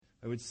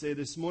I would say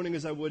this morning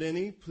as I would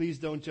any, please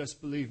don't just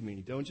believe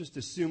me. Don't just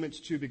assume it's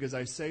true because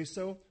I say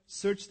so.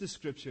 Search the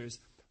Scriptures.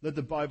 Let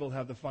the Bible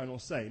have the final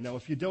say. Now,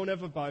 if you don't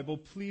have a Bible,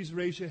 please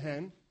raise your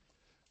hand,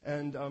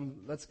 and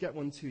let's get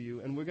one to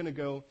you. And we're going to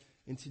go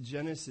into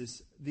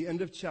Genesis, the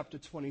end of chapter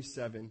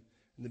 27, and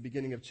the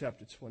beginning of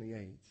chapter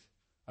 28.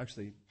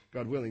 Actually,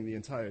 God willing, the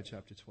entire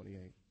chapter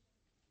 28.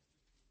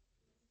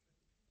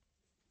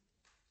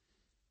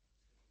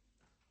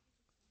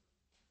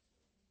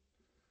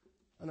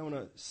 And I want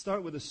to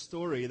start with a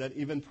story that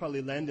even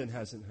probably Landon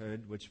hasn't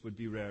heard, which would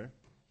be rare.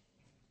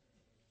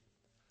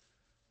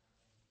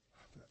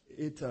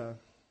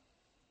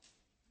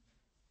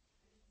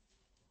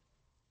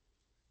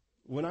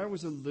 When I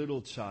was a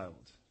little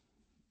child,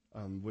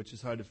 which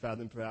is hard to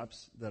fathom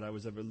perhaps that I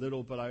was ever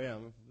little, but I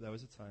am. That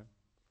was a time.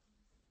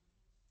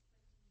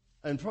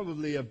 And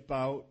probably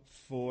about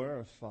 4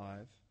 or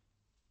 5.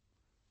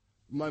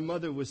 My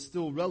mother was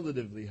still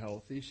relatively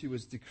healthy. She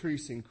was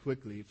decreasing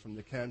quickly from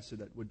the cancer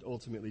that would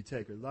ultimately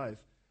take her life.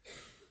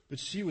 But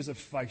she was a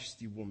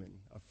feisty woman,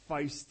 a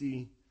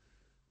feisty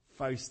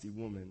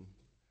woman.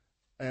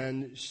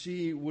 And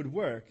she would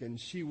work, and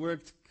she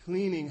worked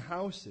cleaning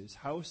houses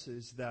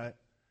that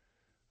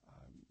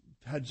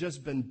had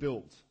just been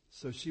built.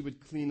 So she would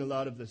clean a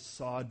lot of the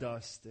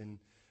sawdust and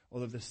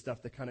all of the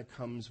stuff that kind of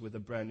comes with a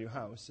brand new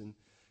house.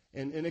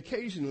 And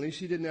occasionally,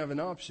 she didn't have an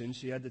option.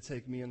 She had to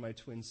take me and my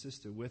twin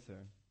sister with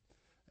her.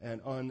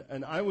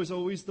 And I was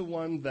always the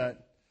one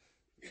that,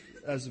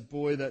 as a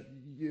boy, that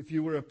if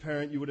you were a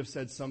parent, you would have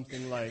said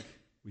something like,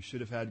 we should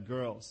have had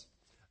girls.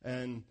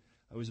 And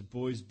I was a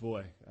boy's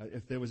boy.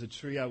 If there was a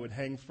tree, I would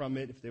hang from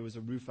it. If there was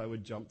a roof, I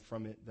would jump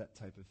from it, that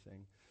type of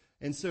thing.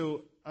 And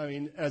so, I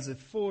mean, as a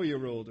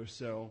 4-year-old or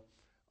so,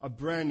 a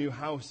brand new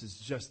house is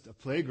just a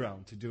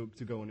playground to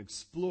go and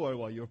explore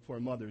while your poor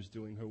mother's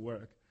doing her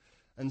work.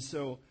 And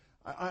so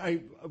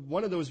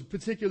one of those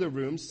particular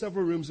rooms,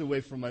 several rooms away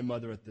from my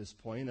mother at this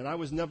point, and I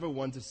was never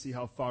one to see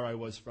how far I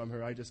was from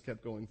her. I just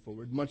kept going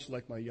forward, much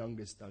like my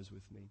youngest does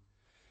with me.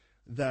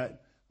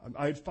 That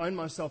I'd find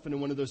myself in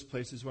one of those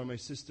places where my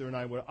sister and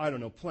I were,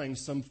 playing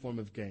some form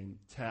of game,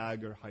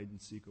 tag or hide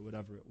and seek or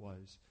whatever it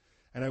was.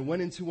 And I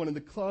went into one of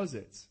the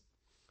closets.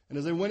 And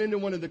as I went into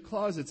one of the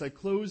closets, I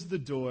closed the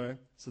door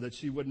so that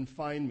she wouldn't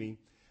find me.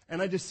 And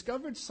I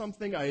discovered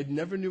something I had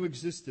never knew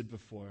existed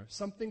before,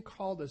 something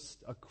called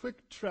a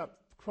quick trap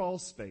crawl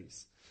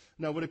space.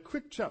 Now, what a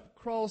quick trap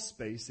crawl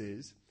space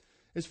is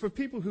for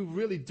people who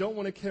really don't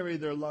want to carry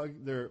their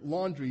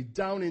laundry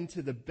down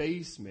into the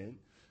basement.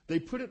 They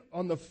put it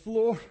on the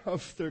floor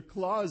of their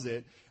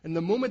closet, and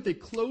the moment they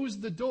close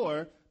the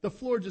door, the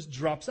floor just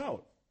drops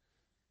out.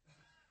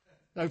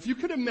 Now, if you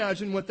could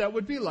imagine what that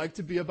would be like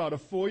to be about a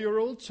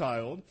 4-year-old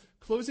child,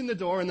 closing the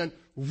door, and then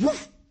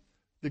whoosh,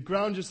 the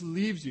ground just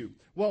leaves you.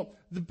 Well,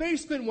 the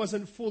basement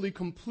wasn't fully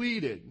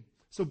completed.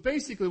 So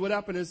basically what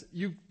happened is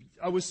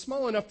I was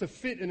small enough to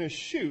fit in a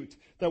chute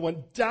that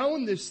went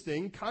down this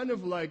thing, kind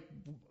of like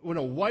when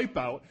a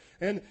wipeout,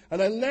 and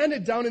I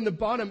landed down in the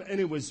bottom, and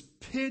it was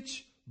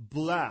pitch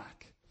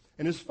black.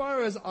 And as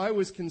far as I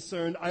was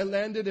concerned, I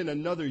landed in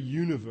another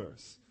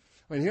universe.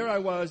 And here I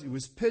was, it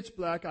was pitch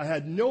black, I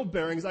had no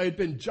bearings, I had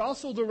been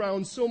jostled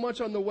around so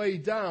much on the way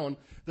down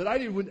that I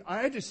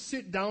had to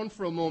sit down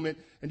for a moment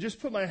and just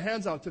put my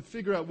hands out to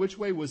figure out which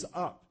way was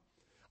up.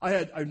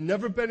 I'd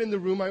never been in the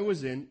room I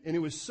was in, and it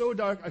was so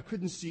dark I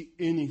couldn't see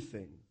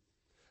anything.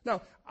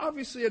 Now,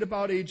 obviously at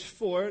about age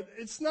 4,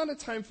 it's not a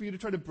time for you to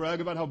try to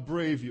brag about how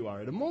brave you are.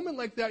 At a moment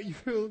like that,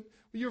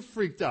 you're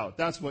freaked out.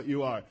 That's what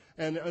you are.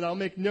 And I'll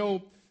make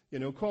no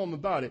qualm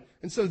about it.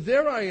 And so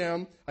there I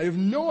am. I have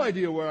no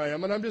idea where I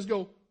am, and I'm just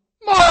go,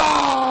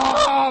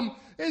 Mom!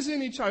 As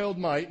any child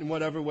might in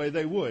whatever way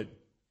they would.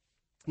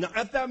 Now,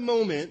 at that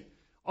moment,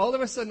 all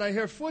of a sudden I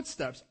hear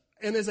footsteps.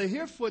 And as I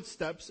hear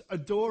footsteps, a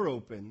door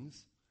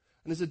opens.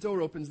 And as the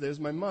door opens, there's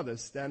my mother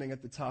standing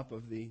at the top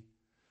of the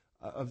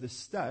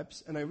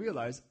steps. And I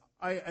realized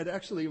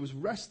it was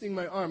resting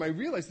my arm. I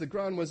realized the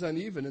ground was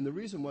uneven, and the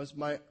reason was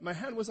my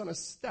hand was on a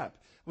step.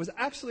 It was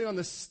actually on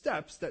the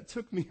steps that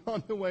took me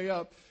on the way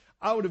up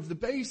out of the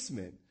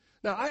basement.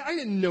 Now, I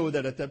didn't know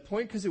that at that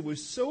point because it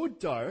was so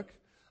dark.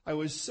 I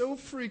was so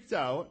freaked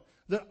out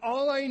that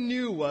all I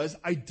knew was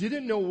I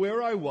didn't know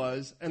where I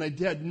was, and I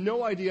had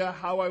no idea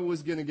how I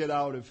was going to get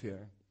out of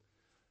here.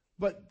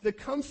 But the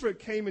comfort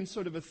came in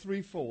sort of a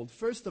threefold.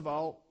 First of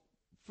all,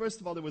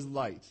 there was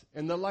light,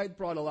 and the light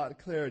brought a lot of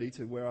clarity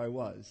to where I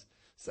was.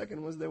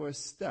 Second was there were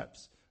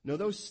steps. Now,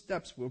 those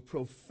steps were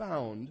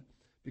profound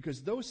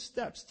because those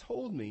steps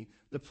told me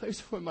the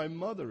place where my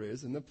mother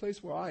is and the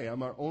place where I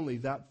am are only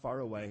that far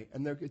away,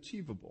 and they're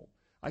achievable.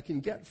 I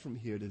can get from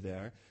here to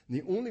there, and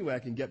the only way I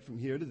can get from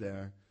here to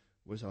there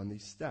was on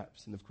these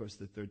steps. And, of course,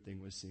 the third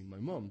thing was seeing my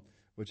mom,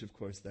 which, of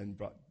course, then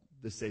brought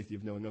the safety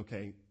of knowing,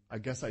 okay, I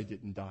guess I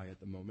didn't die at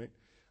the moment.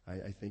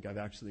 I think I've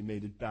actually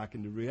made it back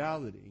into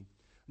reality.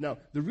 Now,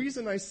 the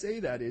reason I say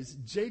that is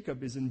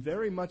Jacob is in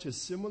very much a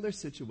similar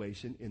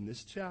situation in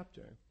this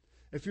chapter.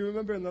 If you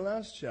remember in the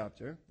last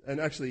chapter, and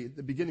actually at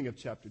the beginning of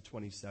chapter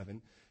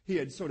 27, he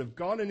had sort of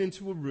gone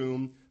into a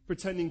room,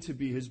 pretending to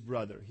be his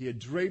brother. He had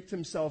draped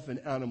himself in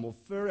animal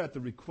fur at the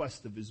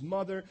request of his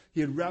mother.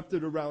 He had wrapped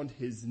it around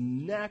his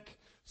neck,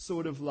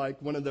 sort of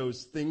like one of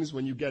those things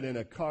when you get in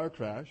a car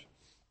crash.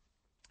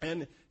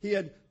 And he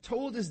had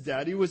told his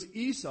dad he was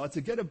Esau to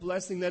get a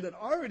blessing that had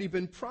already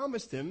been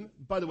promised him,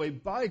 by the way,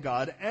 by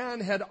God,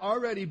 and had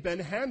already been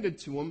handed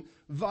to him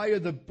via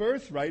the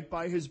birthright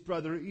by his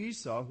brother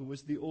Esau, who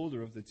was the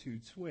older of the two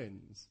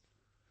twins.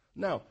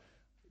 Now,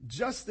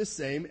 just the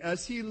same,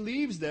 as he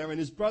leaves there and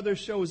his brother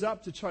shows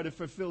up to try to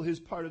fulfill his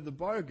part of the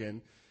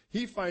bargain,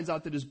 he finds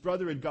out that his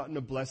brother had gotten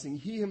a blessing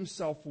he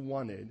himself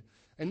wanted.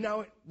 And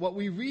now what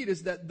we read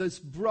is that this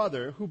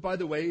brother, who, by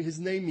the way, his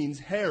name means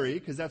hairy,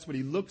 because that's what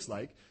he looks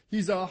like,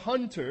 he's a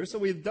hunter, so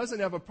he doesn't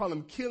have a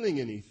problem killing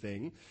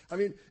anything. I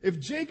mean, if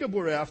Jacob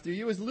were after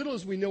you, as little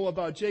as we know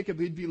about Jacob,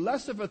 he'd be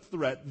less of a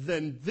threat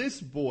than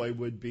this boy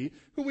would be,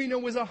 who we know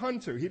was a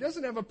hunter. He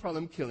doesn't have a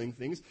problem killing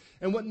things.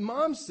 And what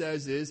mom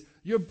says is,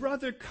 your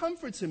brother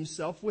comforts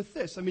himself with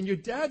this. I mean, your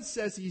dad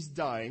says he's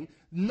dying.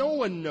 No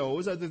one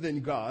knows, other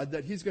than God,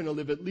 that he's going to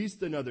live at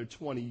least another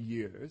 20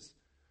 years.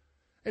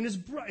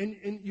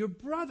 And your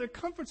brother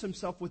comforts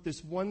himself with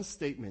this one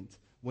statement.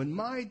 When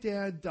my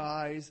dad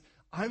dies,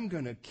 I'm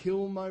going to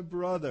kill my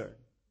brother.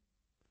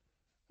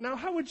 Now,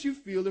 how would you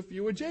feel if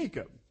you were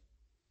Jacob?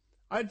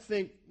 I'd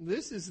think,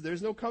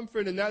 there's no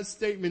comfort in that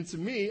statement to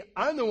me.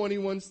 I'm the one he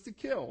wants to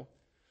kill.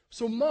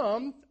 So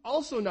mom,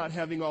 also not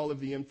having all of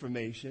the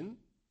information,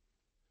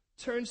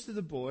 turns to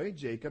the boy,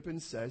 Jacob,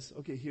 and says,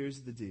 okay,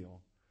 here's the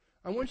deal.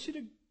 I want you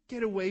to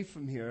get away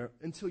from here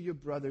until your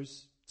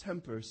brother's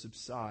temper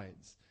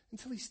subsides.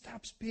 Until he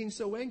stops being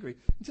so angry.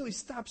 Until he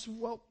stops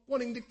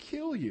wanting to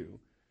kill you.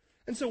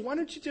 And so why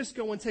don't you just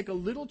go and take a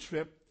little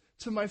trip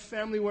to my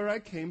family where I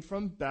came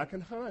from back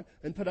in Haran,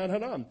 in Padan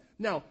Haram.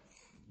 Now,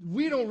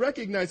 we don't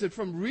recognize it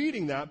from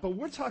reading that, but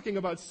we're talking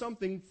about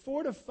something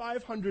 400 to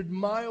 500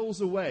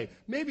 miles away.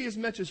 Maybe as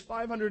much as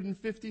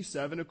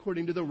 557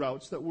 according to the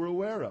routes that we're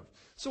aware of.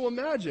 So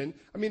imagine,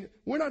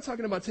 we're not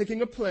talking about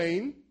taking a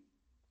plane.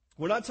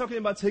 We're not talking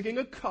about taking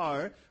a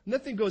car.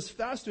 Nothing goes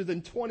faster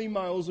than 20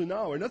 miles an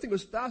hour. Nothing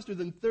goes faster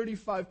than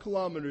 35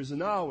 kilometers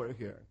an hour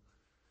here.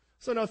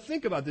 So now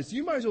think about this.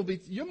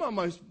 Your mom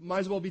might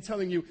as well be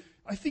telling you,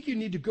 I think you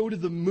need to go to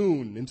the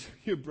moon until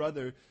your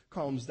brother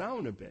calms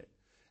down a bit.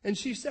 And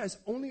she says,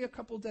 only a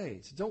couple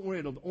days. Don't worry,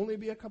 it'll only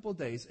be a couple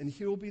days. And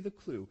here will be the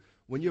clue.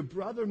 When your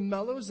brother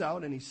mellows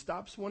out and he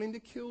stops wanting to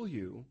kill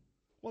you,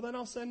 well, then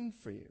I'll send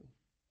for you.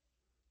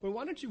 But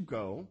why don't you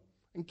go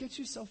and get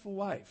yourself a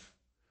wife?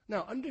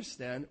 Now,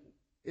 understand,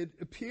 it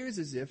appears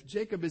as if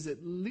Jacob is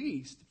at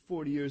least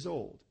 40 years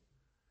old.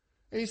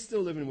 And he's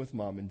still living with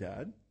mom and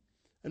dad.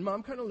 And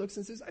mom kind of looks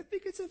and says, I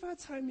think it's about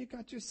time you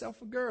got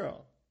yourself a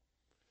girl.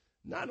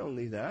 Not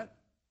only that,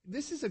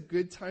 this is a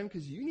good time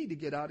because you need to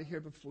get out of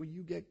here before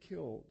you get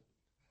killed.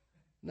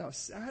 Now,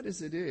 sad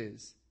as it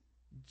is,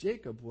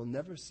 Jacob will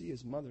never see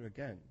his mother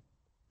again.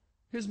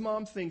 His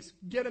mom thinks,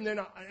 get him there.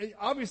 Now,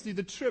 obviously,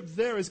 the trip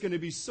there is going to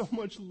be so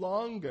much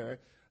longer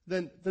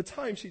than the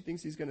time she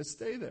thinks he's going to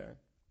stay there.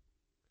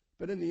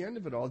 But in the end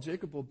of it all,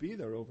 Jacob will be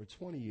there over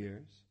 20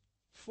 years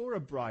for a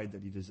bride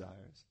that he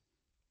desires.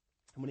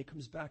 And when he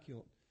comes back,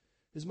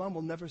 his mom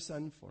will never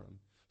send for him.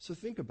 So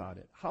think about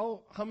it.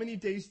 How many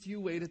days do you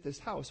wait at this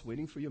house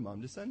waiting for your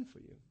mom to send for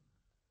you?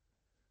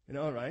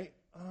 Right?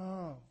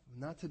 Oh,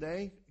 not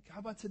today? How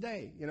about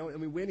today?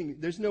 Waiting.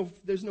 There's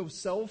no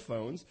cell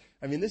phones.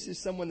 This is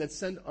someone that's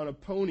sent on a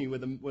pony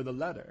with a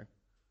letter.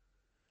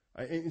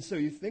 And so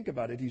you think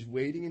about it, he's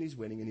waiting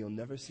and he'll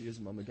never see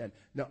his mom again.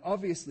 Now,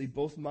 obviously,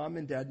 both mom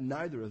and dad,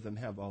 neither of them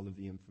have all of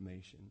the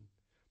information.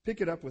 Pick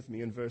it up with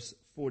me in verse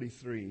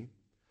 43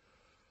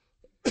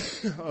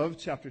 of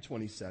chapter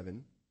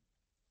 27.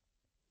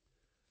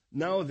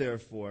 Now,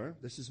 therefore,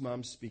 this is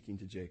mom speaking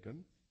to Jacob,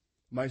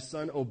 my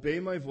son, obey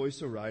my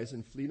voice, arise,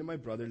 and flee to my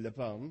brother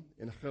Laban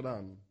in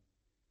Haran,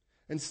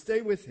 and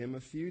stay with him a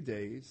few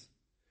days,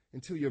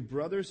 until your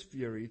brother's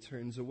fury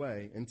turns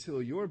away,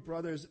 until your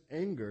brother's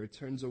anger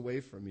turns away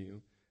from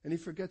you, and he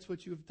forgets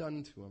what you have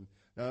done to him.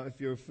 Now, if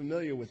you're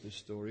familiar with the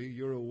story,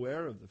 you're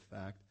aware of the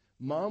fact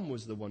mom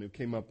was the one who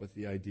came up with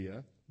the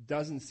idea.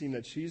 Doesn't seem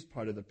that she's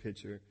part of the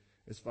picture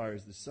as far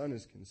as the son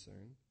is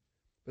concerned.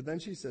 But then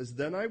she says,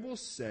 then I will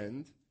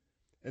send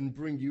and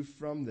bring you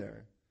from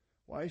there.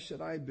 Why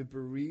should I be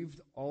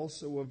bereaved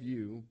also of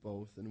you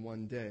both in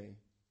one day?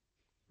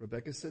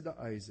 Rebekah said to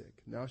Isaac,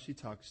 now she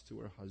talks to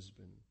her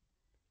husband,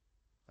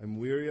 I'm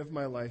weary of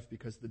my life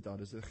because the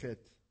daughters of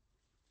Heth.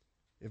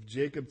 If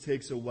Jacob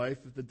takes a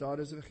wife of the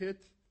daughters of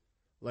Heth,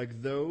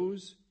 like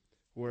those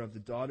who are of the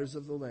daughters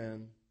of the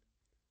land,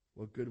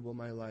 what good will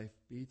my life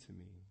be to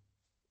me?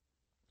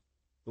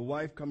 The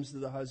wife comes to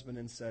the husband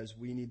and says,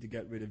 we need to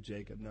get rid of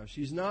Jacob. Now,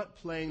 she's not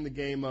playing the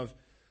game of,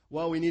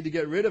 well, we need to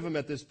get rid of him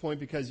at this point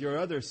because your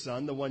other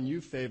son, the one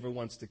you favor,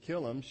 wants to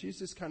kill him. She's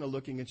just kind of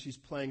looking and she's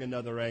playing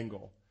another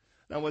angle.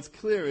 Now, what's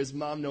clear is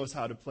mom knows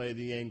how to play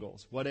the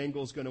angles. What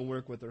angle is going to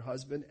work with her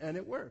husband, and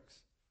it works.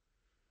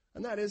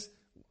 And that is,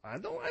 I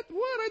don't want to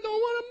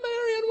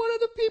marry one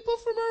of the people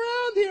from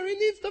around here. He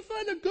needs to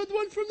find a good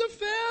one from the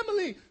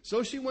family.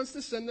 So she wants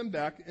to send them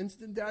back, and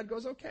the dad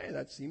goes, okay,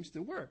 that seems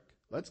to work.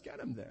 Let's get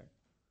him there.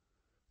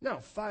 Now,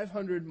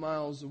 500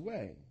 miles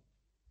away.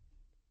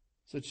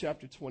 So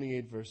chapter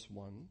 28, verse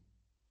 1.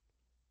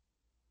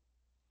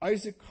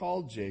 Isaac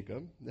called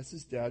Jacob, that's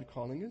his dad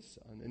calling his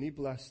son, and he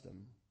blessed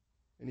him,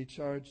 and he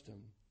charged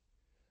him.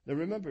 Now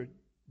remember,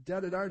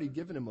 Dad had already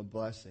given him a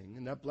blessing,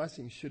 and that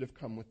blessing should have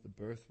come with the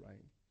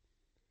birthright.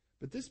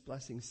 But this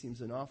blessing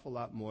seems an awful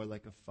lot more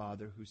like a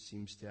father who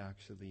seems to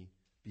actually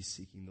be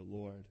seeking the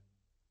Lord.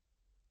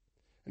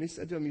 And he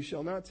said to him, you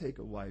shall not take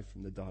a wife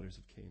from the daughters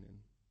of Canaan.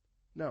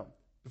 Now,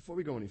 before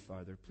we go any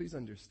farther, please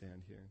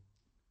understand here,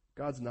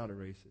 God's not a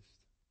racist.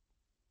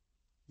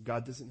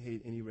 God doesn't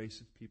hate any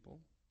race of people.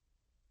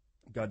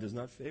 God does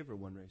not favor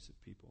one race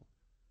of people.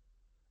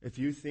 If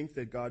you think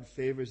that God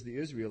favors the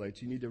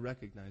Israelites, you need to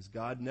recognize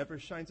God never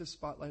shines a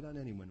spotlight on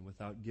anyone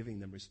without giving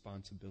them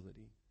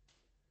responsibility.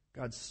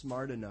 God's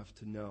smart enough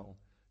to know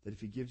that if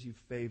he gives you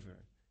favor,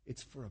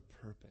 it's for a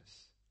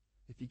purpose.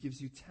 If he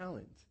gives you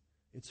talent,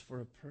 it's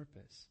for a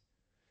purpose.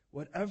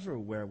 Whatever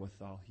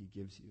wherewithal he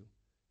gives you,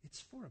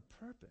 it's for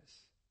a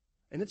purpose.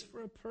 And it's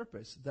for a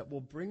purpose that will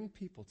bring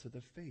people to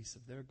the face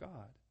of their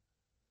God.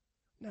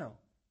 Now,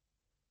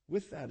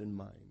 with that in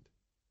mind,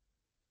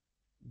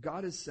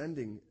 God is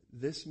sending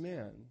this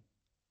man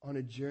on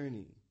a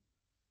journey.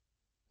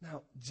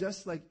 Now,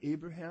 just like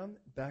Abraham,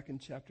 back in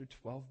chapter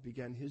 12,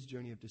 began his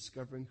journey of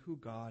discovering who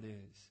God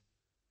is,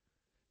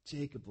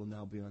 Jacob will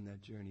now be on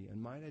that journey.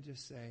 And might I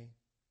just say,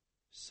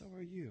 so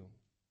are you.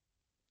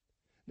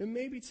 Now,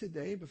 maybe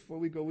today, before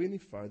we go any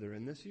farther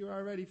in this, you're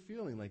already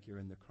feeling like you're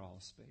in the crawl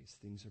space.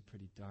 Things are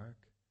pretty dark.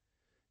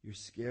 You're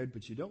scared,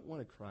 but you don't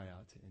want to cry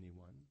out to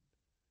anyone.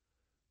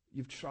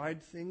 You've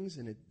tried things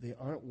and they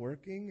aren't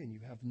working and you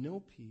have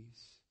no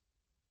peace.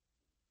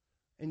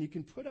 And you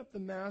can put up the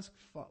mask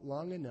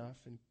long enough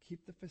and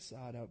keep the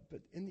facade up,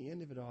 but in the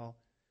end of it all,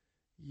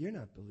 you're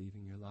not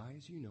believing your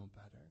lies. You know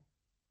better.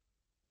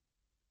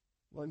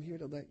 Well, I'm here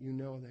to let you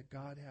know that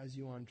God has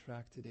you on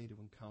track today to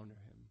encounter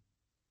him.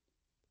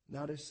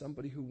 Not as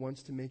somebody who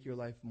wants to make your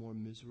life more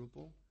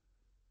miserable,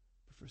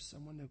 but for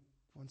someone that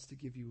wants to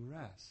give you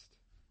rest,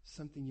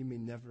 something you may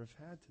never have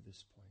had to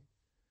this point.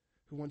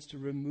 Who wants to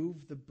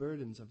remove the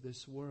burdens of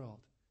this world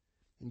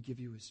and give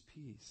you his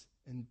peace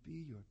and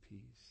be your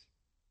peace.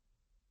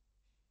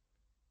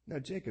 Now,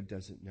 Jacob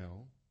doesn't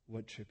know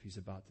what trip he's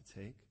about to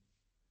take.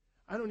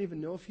 I don't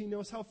even know if he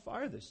knows how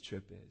far this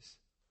trip is.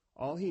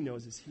 All he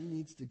knows is he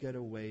needs to get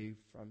away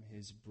from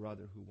his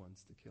brother who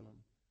wants to kill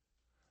him.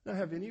 Now,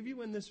 have any of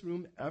you in this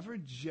room ever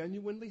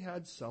genuinely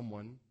had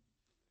someone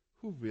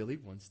who really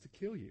wants to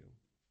kill you?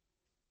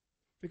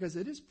 Because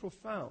it is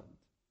profound.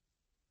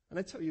 And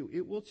I tell you,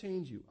 it will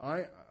change you.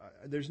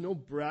 There's no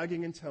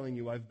bragging and telling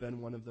you I've been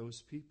one of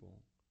those people.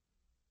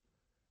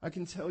 I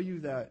can tell you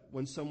that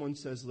when someone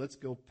says, let's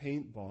go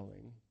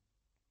paintballing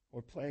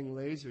or playing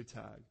laser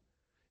tag,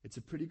 it's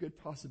a pretty good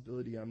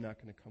possibility I'm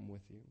not going to come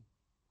with you.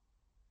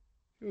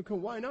 You go,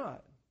 why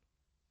not?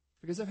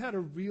 Because I've had a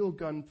real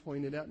gun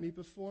pointed at me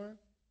before,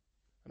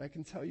 and I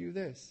can tell you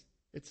this,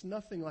 it's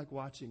nothing like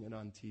watching it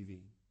on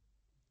TV.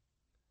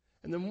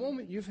 And the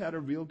moment you've had a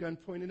real gun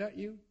pointed at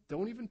you,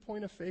 don't even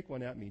point a fake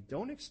one at me.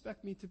 Don't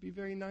expect me to be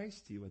very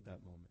nice to you at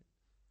that moment.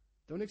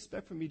 Don't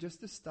expect for me just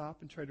to stop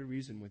and try to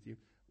reason with you.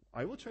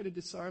 I will try to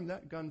disarm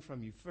that gun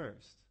from you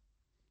first.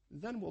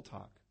 Then we'll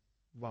talk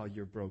while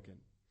you're broken.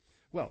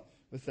 Well,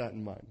 with that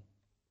in mind,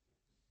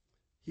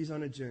 he's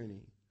on a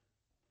journey.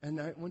 And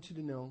I want you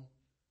to know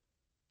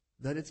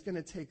that it's going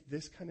to take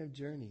this kind of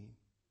journey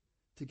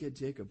to get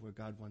Jacob where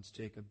God wants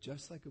Jacob,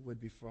 just like it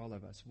would be for all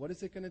of us. What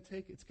is it going to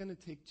take? It's going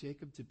to take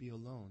Jacob to be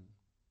alone.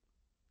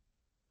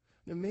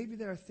 Now, maybe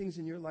there are things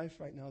in your life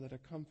right now that are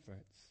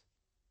comforts,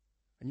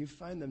 and you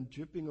find them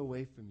dripping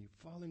away from you,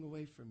 falling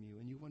away from you,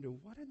 and you wonder,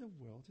 what in the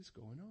world is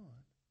going on?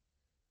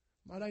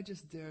 Might I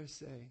just dare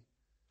say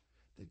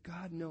that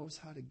God knows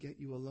how to get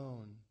you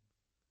alone,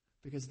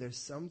 because there's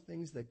some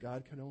things that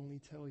God can only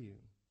tell you,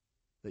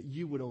 that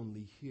you would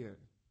only hear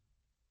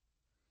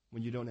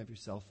when you don't have your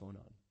cell phone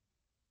on,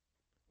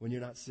 when you're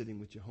not sitting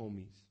with your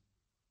homies.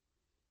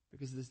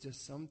 Because there's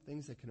just some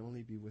things that can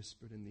only be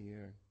whispered in the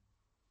ear.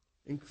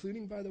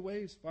 Including, by the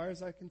way, as far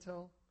as I can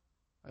tell,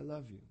 I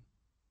love you.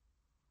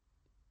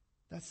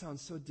 That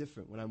sounds so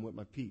different when I'm with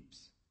my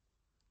peeps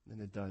than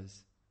it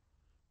does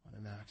when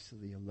I'm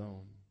actually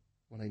alone,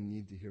 when I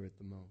need to hear it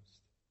the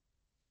most.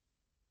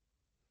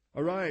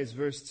 Arise,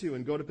 verse 2,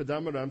 and go to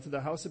Padamaram, to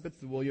the house of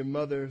Bethuel, your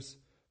mother's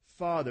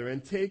father,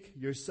 and take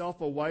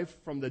yourself a wife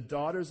from the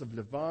daughters of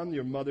Laban,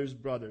 your mother's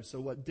brother. So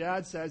what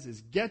Dad says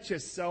is, get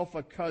yourself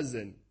a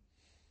cousin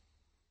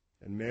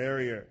and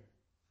marry her.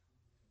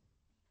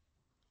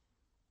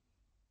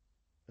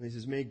 And he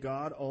says, may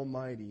God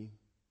Almighty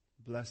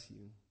bless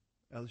you.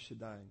 El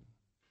Shaddai.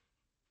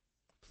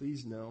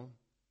 Please know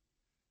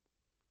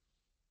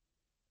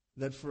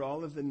that for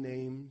all of the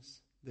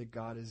names that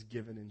God has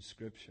given in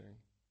Scripture,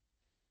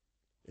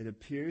 it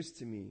appears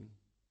to me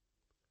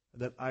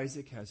that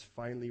Isaac has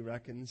finally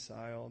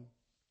reconciled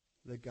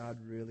that God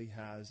really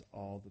has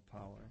all the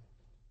power.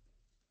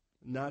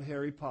 Not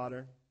Harry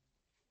Potter,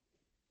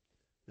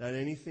 not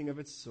anything of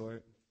its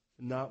sort,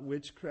 not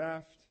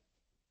witchcraft,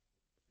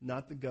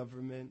 not the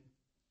government,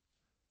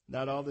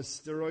 not all the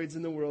steroids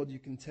in the world you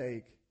can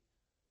take.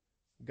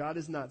 God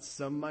is not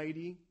some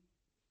mighty,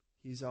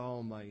 He's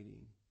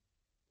almighty.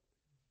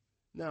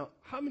 Now,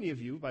 how many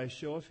of you, by a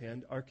show of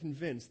hand, are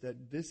convinced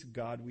that this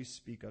God we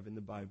speak of in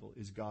the Bible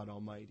is God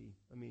Almighty?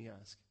 Let me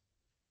ask.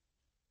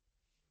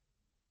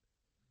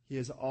 He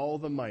has all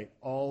the might,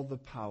 all the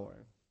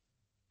power.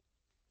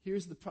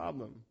 Here's the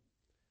problem.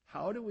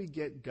 How do we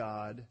get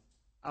God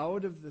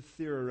out of the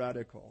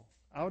theoretical,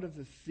 out of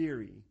the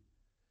theory,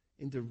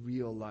 into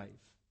real life?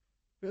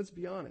 Let's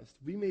be honest.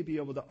 We may be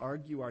able to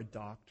argue our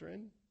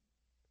doctrine,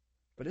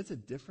 but it's a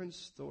different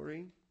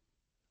story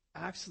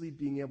actually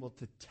being able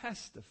to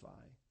testify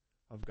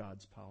of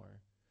God's power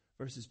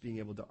versus being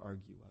able to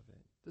argue of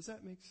it. Does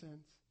that make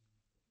sense?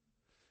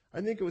 I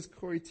think it was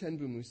Corrie ten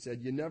Boom who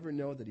said, you never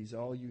know that He's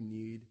all you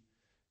need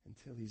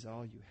until He's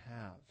all you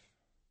have.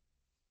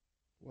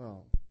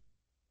 Well,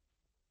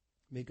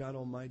 may God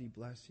Almighty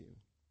bless you.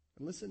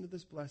 And listen to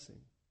this blessing.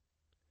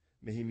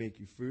 May He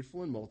make you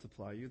fruitful and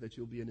multiply you, that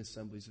you'll be in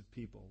assemblies of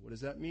people. What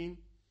does that mean?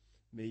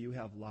 May you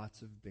have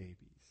lots of babies.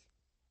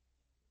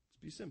 Let's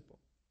be simple.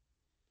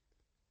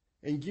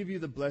 And give you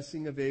the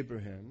blessing of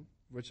Abraham,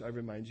 which I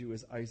remind you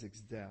is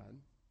Isaac's dad,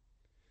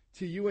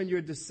 to you and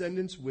your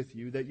descendants with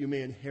you, that you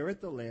may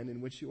inherit the land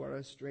in which you are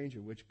a stranger,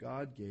 which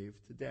God gave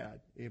to dad,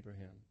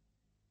 Abraham.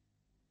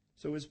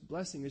 So His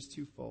blessing is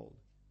twofold.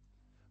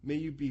 May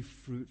you be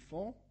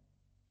fruitful,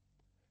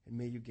 and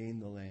may you gain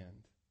the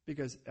land.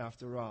 Because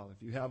after all,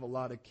 if you have a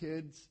lot of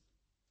kids,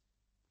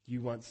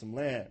 you want some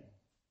land.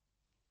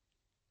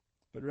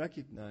 But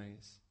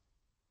recognize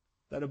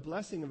that a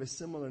blessing of a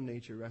similar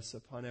nature rests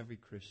upon every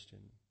Christian.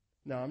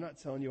 Now, I'm not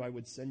telling you I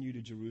would send you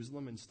to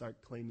Jerusalem and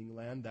start claiming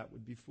land. That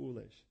would be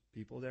foolish.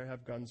 People there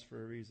have guns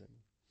for a reason.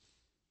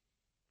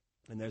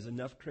 And there's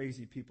enough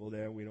crazy people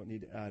there, we don't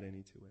need to add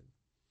any to it.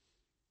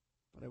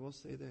 But I will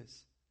say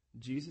this.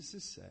 Jesus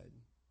has said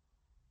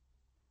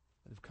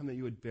that I've come that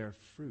you would bear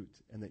fruit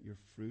and that your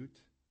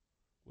fruit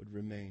would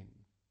remain.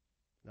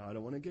 Now, I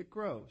don't want to get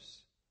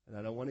gross and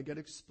I don't want to get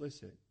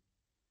explicit.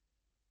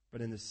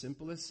 But in the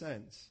simplest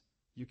sense,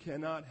 you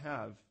cannot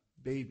have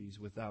babies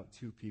without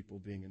two people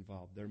being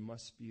involved. There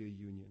must be a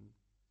union.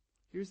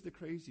 Here's the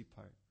crazy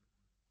part.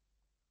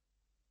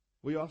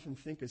 We often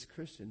think as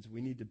Christians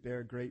we need to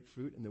bear great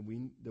fruit, and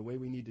the way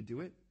we need to do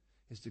it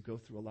is to go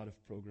through a lot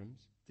of programs,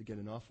 to get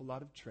an awful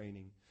lot of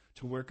training,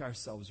 to work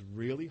ourselves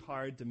really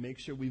hard to make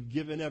sure we've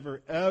given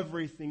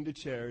everything to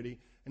charity,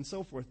 and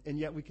so forth. And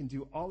yet we can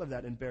do all of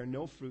that and bear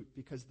no fruit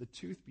because the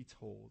truth be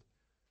told,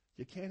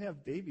 you can't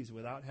have babies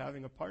without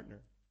having a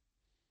partner.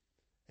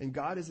 And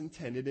God is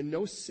intended in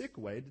no sick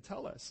way to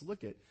tell us,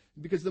 look at,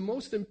 because the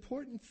most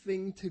important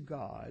thing to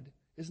God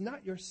is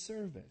not your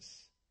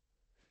service,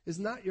 is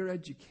not your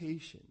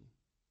education,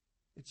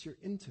 it's your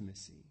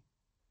intimacy.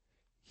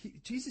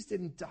 Jesus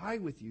didn't die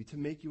with you to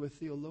make you a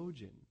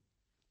theologian.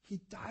 He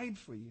died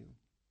for you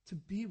to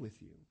be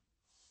with you.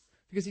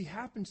 Because He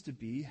happens to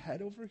be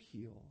head over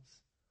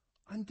heels,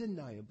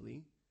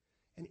 undeniably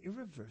and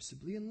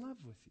irreversibly in love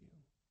with you.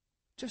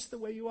 Just the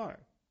way you are.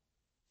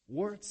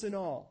 Warts and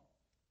all.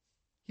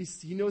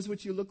 He knows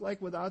what you look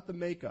like without the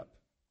makeup.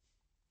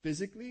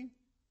 Physically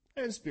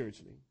and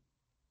spiritually.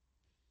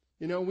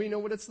 You know, we know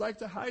what it's like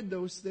to hide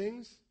those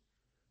things.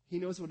 He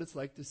knows what it's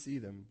like to see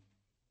them.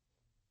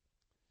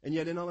 And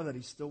yet in all of that,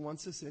 He still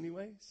wants us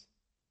anyways.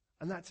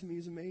 And that to me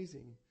is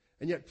amazing.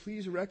 And yet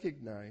please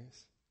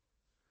recognize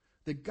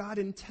that God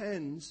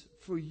intends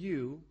for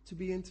you to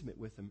be intimate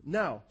with Him.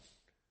 Now,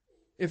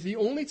 if the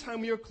only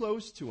time you're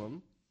close to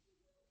Him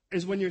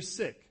is when you're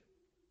sick,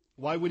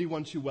 why would He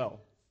want you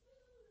well?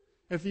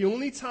 If the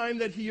only time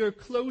that you're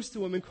close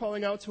to Him and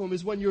calling out to Him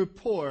is when you're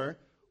poor,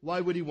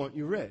 why would He want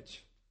you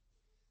rich?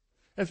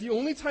 If the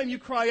only time you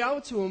cry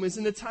out to Him is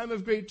in a time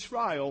of great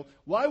trial,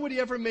 why would He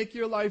ever make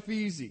your life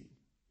easy?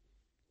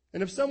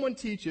 And if someone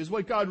teaches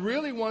what God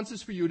really wants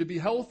is for you to be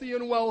healthy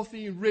and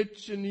wealthy,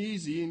 rich and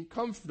easy and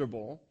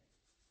comfortable,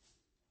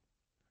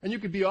 and you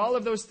could be all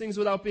of those things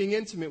without being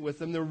intimate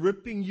with Him, they're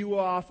ripping you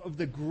off of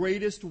the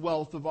greatest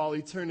wealth of all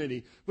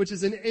eternity, which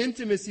is an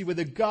intimacy with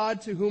a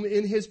God to whom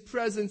in His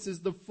presence is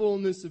the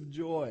fullness of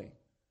joy.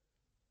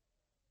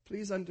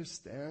 Please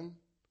understand,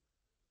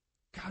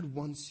 God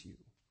wants you.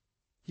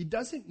 He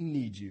doesn't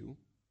need you,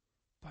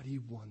 but He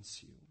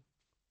wants you.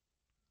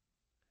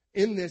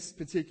 In this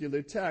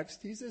particular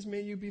text, He says,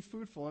 may you be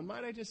fruitful. And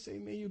might I just say,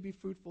 may you be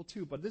fruitful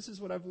too. But this is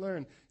what I've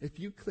learned. If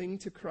you cling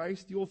to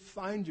Christ, you'll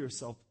find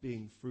yourself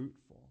being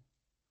fruitful.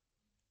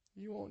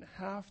 You won't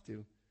have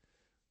to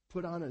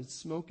put on a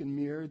smoke and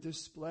mirror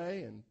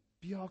display and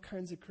be all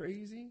kinds of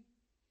crazy.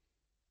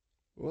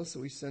 Well,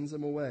 so He sends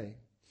them away.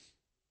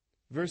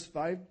 Verse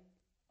 5,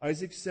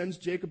 Isaac sends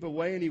Jacob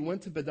away and he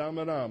went to Padan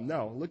Aram.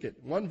 Now, look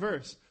at one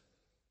verse.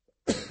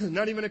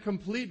 Not even a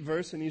complete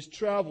verse, and he's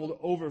traveled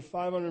over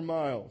 500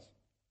 miles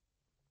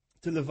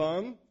to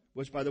Lavan,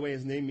 which, by the way,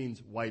 his name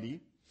means Whitey,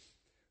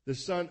 the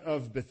son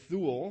of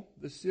Bethuel,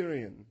 the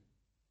Syrian,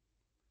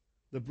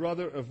 the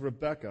brother of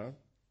Rebekah,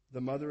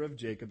 the mother of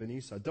Jacob and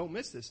Esau. Don't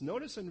miss this.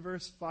 Notice in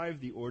verse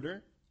 5 the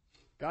order.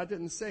 God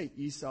didn't say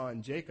Esau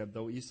and Jacob,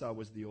 though Esau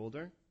was the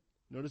older.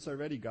 Notice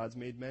already God's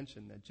made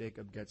mention that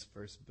Jacob gets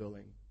first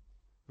billing.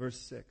 Verse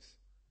 6.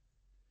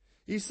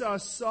 Esau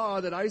saw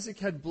that Isaac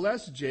had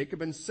blessed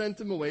Jacob and sent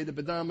him away to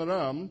Padan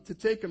Aram to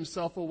take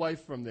himself a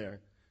wife from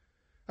there.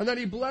 And that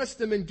he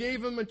blessed him and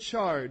gave him a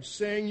charge,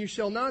 saying, "You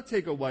shall not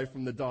take a wife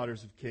from the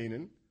daughters of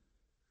Canaan."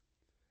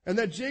 And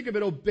that Jacob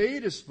had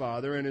obeyed his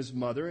father and his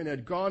mother and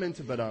had gone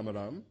into Padan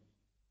Aram.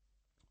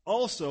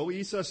 Also,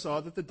 Esau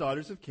saw that the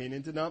daughters of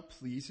Canaan did not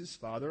please his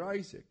father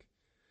Isaac.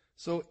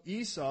 So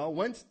Esau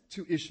went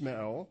to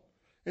Ishmael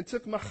and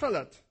took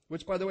Mahalat,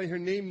 which, by the way, her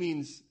name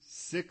means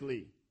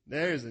sickly.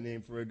 There's a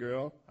name for a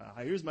girl.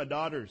 Here's my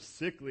daughter,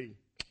 sickly.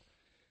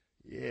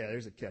 Yeah,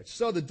 there's a catch.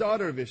 So the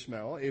daughter of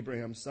Ishmael,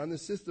 Abraham's son, the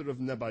sister of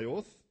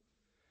Nebaioth,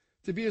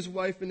 to be his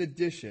wife in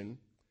addition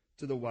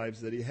to the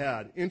wives that he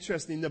had.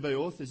 Interesting,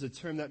 Nebaioth is a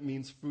term that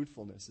means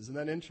fruitfulness. Isn't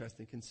that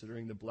interesting,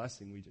 considering the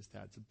blessing we just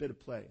had? It's a bit of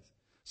plays.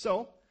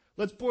 So,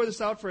 let's bore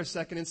this out for a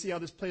second and see how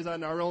this plays out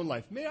in our own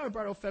life. May I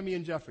borrow Femi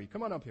and Jeffrey?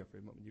 Come on up here for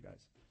a moment, you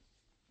guys.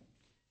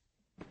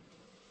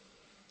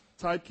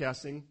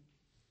 Typecasting.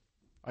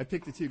 I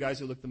picked the two guys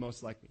who look the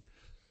most like me.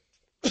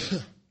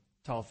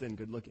 Tall, thin,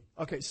 good looking.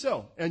 Okay,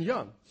 so, and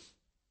young.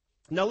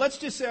 Now let's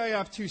just say I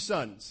have two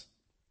sons.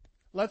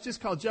 Let's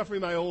just call Jeffrey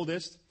my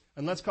oldest,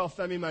 and let's call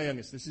Femi my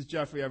youngest. This is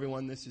Jeffrey,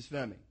 everyone. This is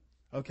Femi.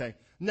 Okay.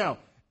 Now,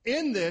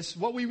 in this,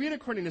 what we read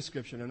according to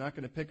Scripture, and I'm not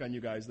going to pick on you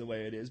guys the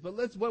way it is, but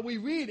what we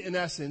read in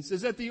essence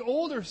is that the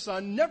older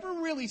son never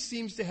really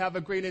seems to have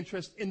a great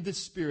interest in the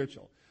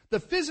spiritual. The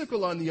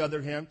physical, on the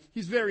other hand,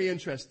 he's very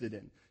interested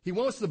in. He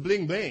wants the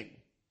bling bling.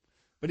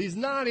 But he's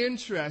not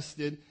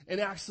interested in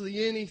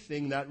actually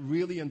anything that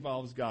really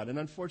involves God. And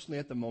unfortunately,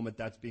 at the moment,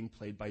 that's being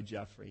played by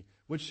Jeffrey,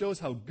 which shows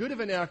how good of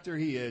an actor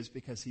he is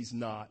because he's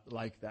not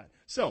like that.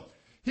 So,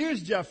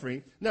 here's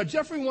Jeffrey. Now,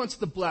 Jeffrey wants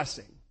the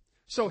blessing.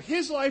 So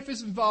his life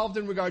is involved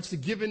in regards to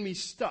giving me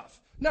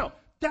stuff. Now,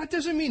 that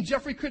doesn't mean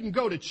Jeffrey couldn't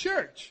go to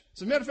church.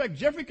 As a matter of fact,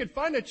 Jeffrey could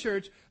find a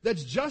church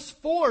that's just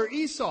for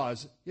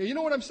Esau's. You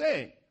know what I'm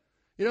saying?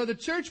 You know, the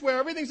church where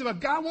everything's about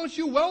God wants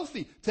you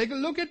wealthy. Take a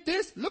look at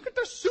this. Look at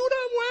the suit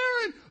I'm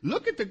wearing.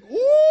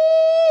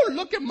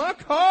 Look at my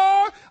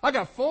car. I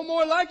got 4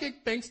 more like it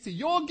thanks to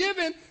your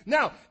giving.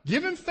 Now,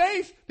 give him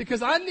faith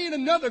because I need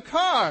another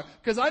car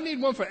because I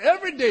need one for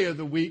every day of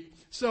the week.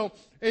 So,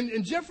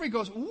 and Jeffrey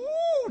goes,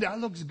 ooh, that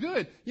looks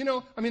good. You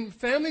know, I mean,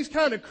 family's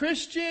kind of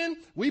Christian.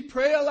 We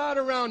pray a lot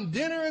around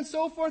dinner and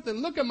so forth.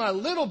 And look at my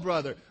little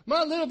brother.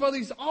 My little brother,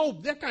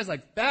 that guy's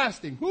like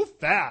fasting. Who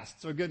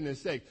fasts, for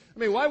goodness sake? I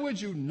mean, why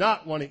would you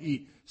not want to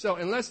eat? So,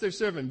 unless they're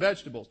serving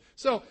vegetables.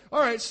 So, all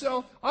right,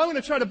 so I'm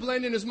going to try to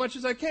blend in as much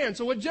as I can.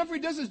 So what Jeffrey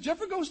does is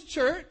Jeffrey goes to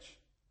church.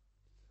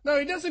 Now,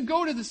 he doesn't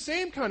go to the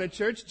same kind of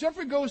church.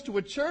 Jeffrey goes to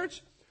a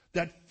church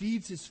that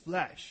feeds his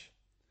flesh.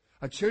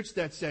 A church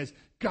that says,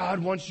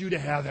 God wants you to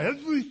have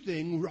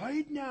everything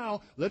right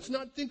now. Let's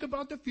not think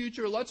about the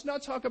future. Let's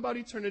not talk about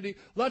eternity.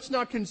 Let's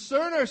not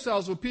concern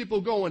ourselves with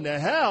people going to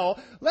hell.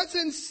 Let's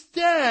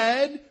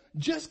instead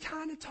just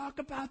kind of talk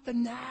about the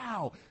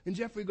now. And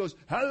Jeffrey goes,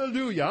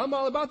 hallelujah, I'm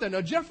all about that. Now,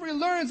 Jeffrey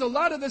learns a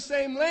lot of the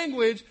same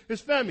language as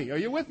Femi. Are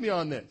you with me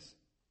on this?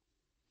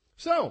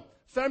 So,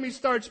 Femi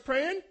starts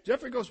praying.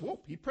 Jeffrey goes, whoa,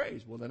 he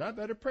prays. Well, then I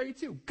better pray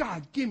too.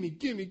 God, gimme,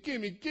 gimme,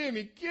 gimme,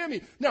 gimme,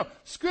 gimme. Now,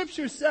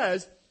 Scripture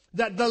says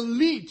that the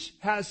leech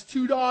has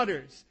 2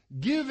 daughters.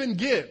 Give and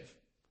give.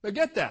 Now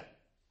get that.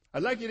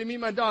 I'd like you to meet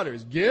my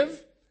daughters. Give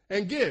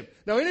and give.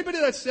 Now anybody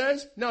that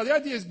says, no, the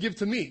idea is give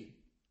to me.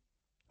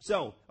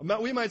 So,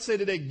 we might say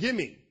today,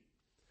 gimme.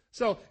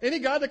 So, any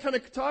guy that kind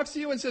of talks to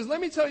you and says,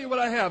 let me tell you what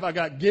I have. I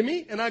got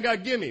gimme and I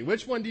got gimme.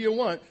 Which one do you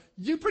want?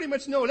 You pretty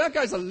much know that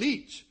guy's a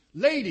leech.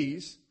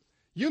 Ladies,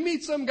 you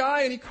meet some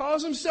guy and he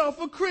calls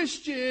himself a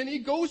Christian. He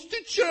goes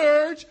to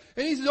church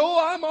and he says,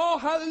 oh, I'm all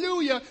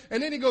hallelujah.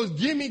 And then he goes,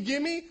 gimme,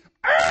 gimme.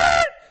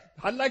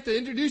 I'd like to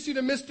introduce you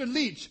to Mr.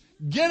 Leach.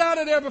 Get out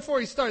of there before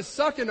he starts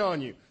sucking on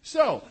you.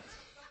 So,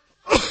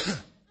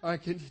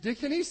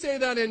 can he say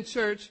that in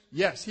church?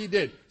 Yes, he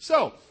did.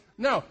 So,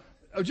 now,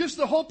 just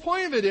the whole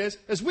point of it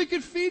is we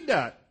could feed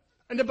that.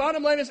 And the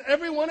bottom line is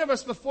every one of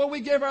us, before we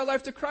gave our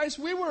life to Christ,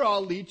 we were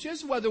all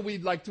leeches, whether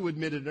we'd like to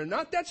admit it or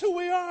not. That's who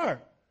we are.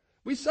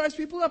 We size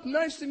people up.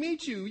 Nice to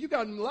meet you. You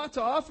got a lot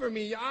to offer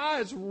me.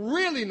 It's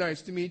really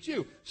nice to meet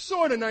you.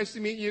 Sort of nice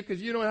to meet you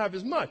because you don't have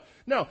as much.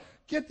 Now,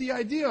 get the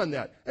idea on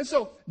that. And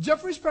so,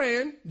 Jeffrey's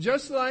praying,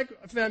 just like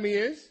Femi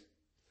is.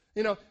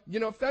 You know,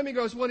 Femi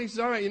goes, well, he says,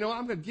 all right, I'm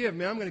going to give,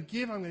 man. I'm going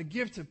to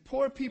give to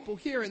poor people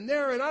here and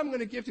there, and I'm going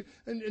to give to,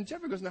 and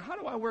Jeffrey goes, now, how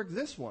do I work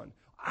this one?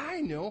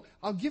 I know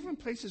I'll give him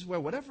places where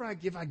whatever I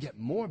give, I get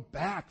more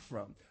back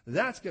from.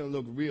 That's going to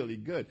look really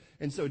good.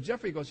 And so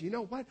Jeffrey goes, you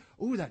know what?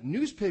 Ooh, that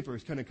newspaper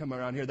is going to come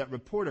around here, that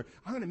reporter.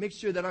 I'm going to make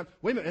sure that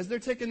wait a minute, as they're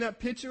taking that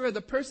picture of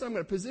the person, I'm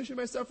going to position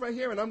myself right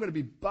here, and I'm going to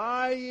be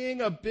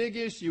buying a big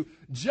issue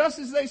just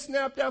as they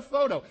snap that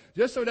photo.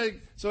 Just so they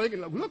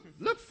can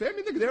look,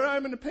 family, look, there I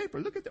am in the paper.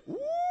 Look at that.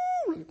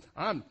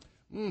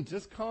 Ooh,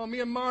 just call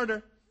me a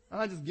martyr.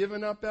 I'm just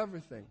giving up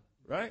everything,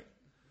 right?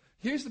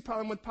 Here's the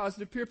problem with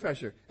positive peer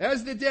pressure.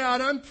 As the dad,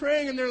 I'm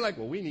praying, and they're like,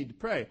 well, we need to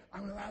pray.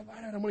 I'm like, why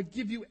not? I want to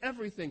give you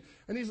everything.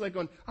 And he's like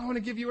going, I want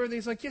to give you everything.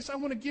 He's like, yes, I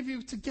want to give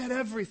you to get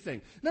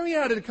everything. Now, he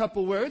added a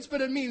couple words,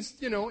 but it means,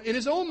 in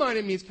his own mind,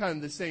 it means kind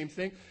of the same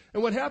thing.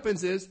 And what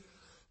happens is,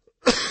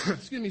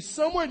 excuse me,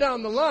 somewhere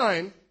down the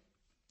line,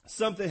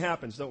 something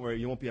happens. Don't worry,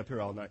 you won't be up here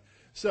all night.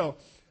 So,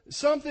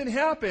 something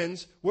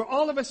happens where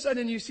all of a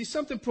sudden you see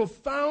something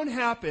profound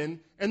happen,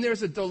 and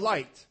there's a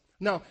delight.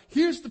 Now,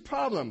 here's the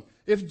problem.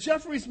 If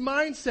Jeffrey's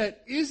mindset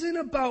isn't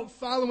about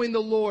following the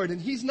Lord and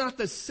he's not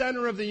the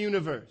center of the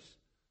universe,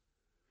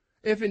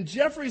 if in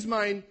Jeffrey's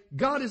mind,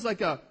 God is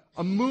like a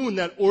moon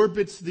that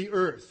orbits the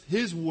earth,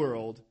 his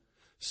world,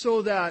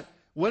 so that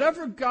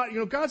whatever God,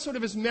 God's sort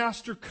of his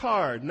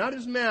MasterCard, not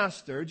his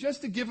master,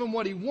 just to give him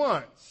what he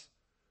wants.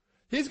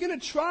 He's going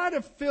to try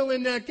to fill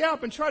in that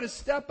gap and try to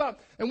step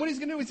up. And what he's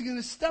going to do is he's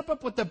going to step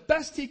up with the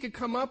best he could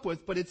come up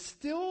with, but it's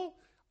still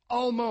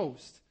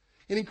almost.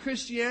 And in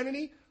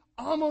Christianity,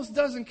 almost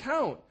doesn't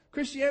count.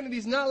 Christianity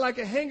is not like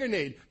a hand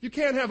grenade. You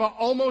can't have an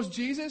almost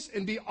Jesus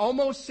and be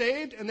almost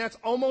saved, and that's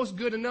almost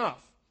good enough.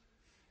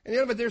 And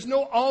the other, there's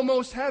no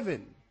almost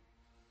heaven.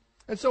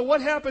 And so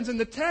what happens in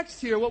the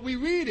text here, what we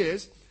read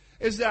is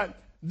that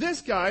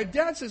this guy,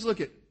 Dad says, look,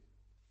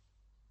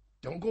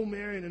 don't go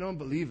marrying an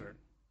unbeliever.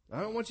 I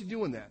don't want you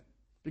doing that.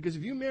 Because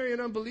if you marry an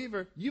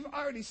unbeliever, you've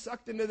already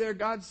sucked into their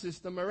God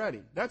system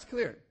already. That's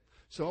clear.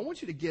 So I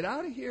want you to get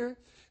out of here,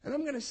 and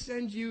I'm going to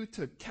send you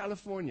to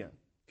California.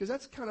 Because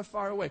that's kind of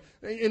far away,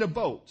 in a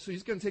boat. So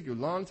it's going to take you a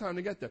long time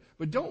to get there.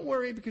 But don't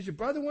worry, because your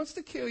brother wants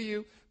to kill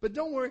you. But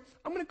don't worry,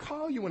 I'm going to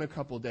call you in a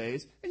couple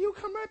days, and you'll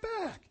come right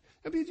back.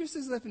 It'll be just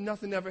as if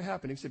nothing ever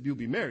happened, except you'll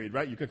be married,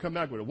 right? You can come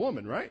back with a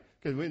woman, right?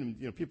 Because when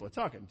people are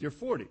talking, you're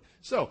 40.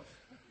 So,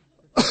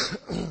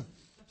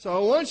 so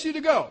I want you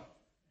to go.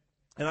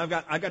 And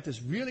I got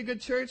this really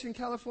good church in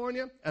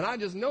California, and I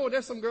just know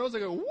there's some girls that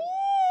go, woo!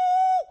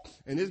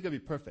 And this is going to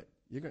be perfect.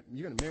 You're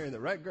going to marry the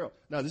right girl.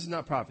 Now, this is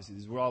not prophecy.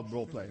 We're all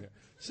role-playing here.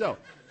 So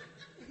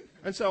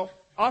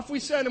off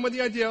we send him with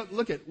the idea,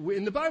 look,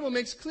 and the Bible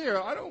makes clear,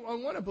 I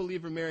want a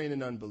believer marrying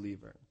an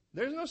unbeliever.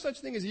 There's no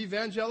such thing as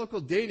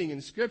evangelical dating in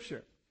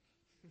Scripture.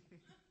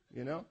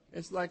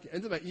 It's like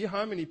my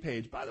eHarmony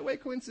page. By the way,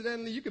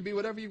 coincidentally, you could be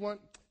whatever you want.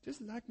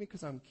 Just like me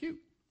because I'm cute.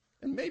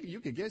 And maybe you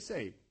could get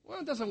saved. Well,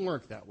 it doesn't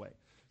work that way.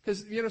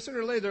 Because, sooner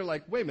or later, they're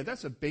like, wait a minute,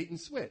 that's a bait and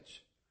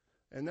switch.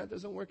 And that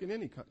doesn't work in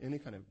any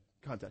kind of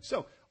context.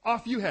 So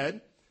off you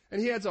head,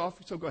 and he heads off.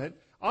 So go ahead.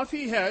 Off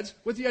he heads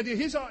with the idea.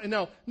 He's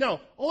now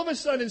all of a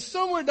sudden,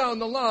 somewhere down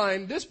the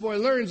line, this boy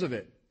learns of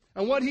it.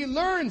 And what he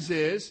learns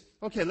is,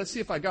 okay, let's see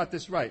if I got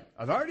this right.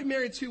 I've already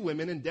married 2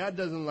 women, and Dad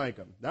doesn't like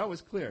them. That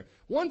was clear.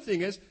 One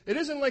thing is, it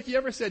isn't like he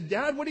ever said,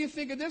 Dad, what do you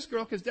think of this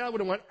girl? Because Dad would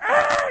have went,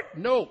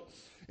 no.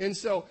 And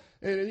so,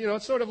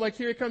 it's sort of like,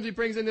 here he comes, he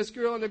brings in this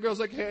girl, and the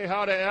girl's like, hey,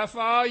 how the F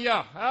are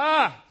ya?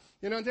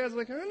 And Dad's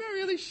like, I'm not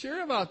really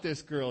sure about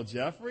this girl,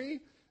 Jeffrey.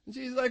 And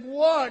she's like,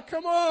 what?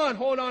 Come on,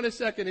 hold on a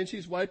second. And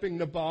she's wiping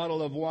the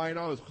bottle of wine.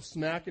 I was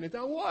smacking it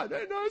down. What?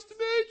 Hey, nice to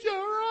meet you.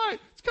 All right.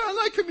 It's kind of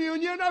like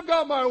communion. I've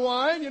got my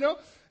wine,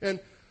 And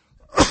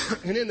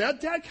in that,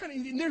 Dad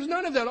there's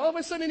none of that. All of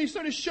a sudden, he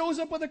sort of shows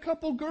up with a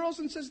couple girls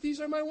and says, these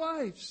are my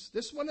wives.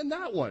 This one and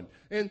that one.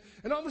 And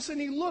all of a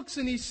sudden, he looks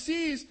and he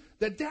sees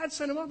that Dad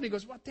sent him up. And he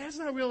goes, well, Dad's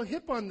not real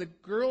hip on the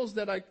girls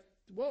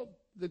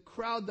the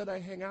crowd that I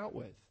hang out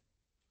with.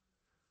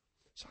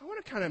 So I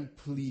want to kind of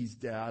please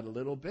Dad a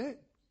little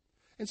bit.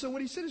 And so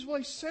what he said is,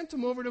 he sent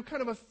him over to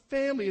kind of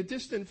a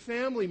distant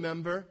family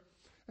member.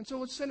 And so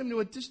let's send him to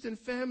a distant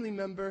family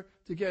member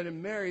to get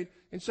him married.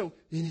 And so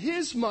in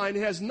his mind,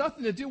 it has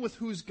nothing to do with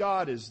whose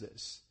God is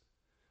this.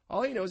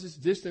 All he knows is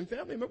distant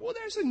family member. Well,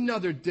 there's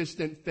another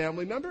distant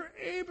family member.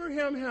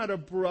 Abraham had a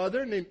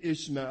brother named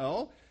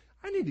Ishmael.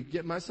 I need to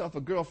get myself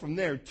a girl from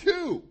there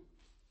too.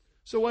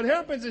 So what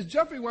happens is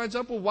Jeffrey winds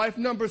up with wife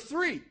number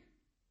 3.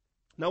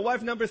 Now,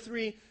 wife number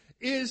 3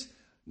 is...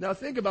 Now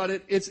think about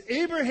it. It's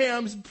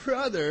Abraham's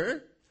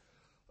brother,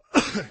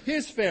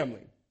 his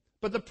family.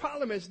 But the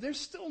problem is there's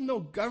still no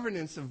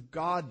governance of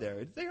God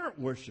there. They aren't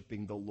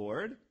worshiping the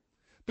Lord.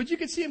 But you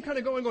can see him kind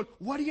of going,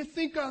 what do you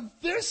think of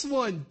this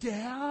one,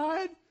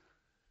 Dad?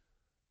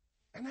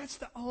 And that's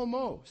the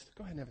almost.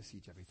 Go ahead and have a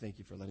seat, Jeffrey. Thank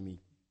you for letting me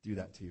do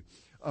that to you.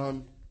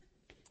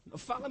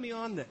 Follow me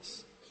on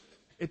this.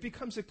 It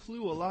becomes a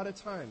clue a lot of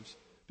times.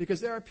 Because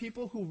there are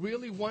people who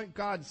really want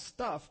God's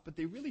stuff, but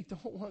they really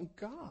don't want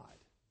God.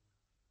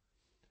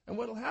 And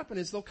what will happen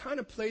is they'll kind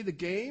of play the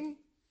game, and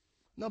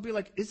they'll be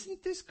like,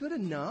 isn't this good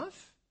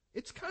enough?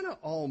 It's kind of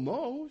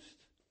almost.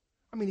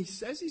 I mean, he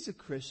says he's a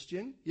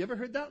Christian. You ever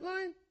heard that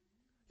line?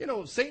 You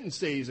know, Satan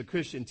says he's a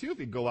Christian too if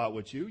he'd go out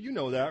with you. You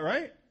know that,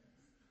 right?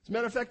 As a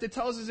matter of fact, it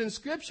tells us in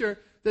Scripture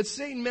that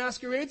Satan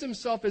masquerades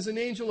himself as an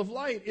angel of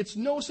light. It's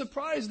no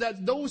surprise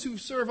that those who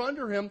serve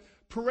under him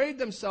parade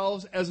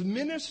themselves as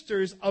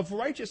ministers of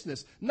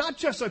righteousness. Not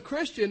just a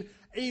Christian,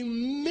 a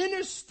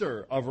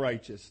minister of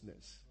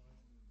righteousness.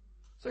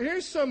 So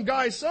here's some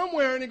guy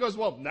somewhere, and he goes,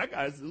 well, that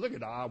guy's, look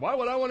at that. Why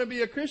would I want to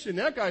be a Christian?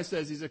 That guy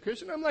says he's a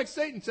Christian. I'm like,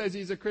 Satan says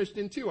he's a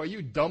Christian too. Are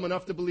you dumb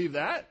enough to believe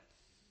that?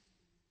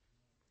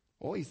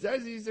 Well, he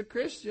says he's a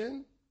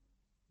Christian.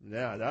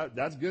 Yeah,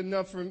 that's good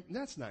enough for me.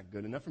 That's not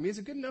good enough for me. Is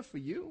it good enough for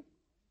you?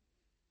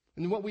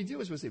 And what we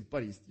do is we say,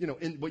 but he's,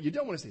 and what you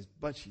don't want to say is,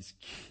 but she's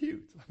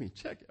cute. I mean,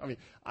 check it. I mean,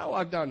 I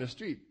walk down the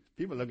street,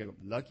 people look at him,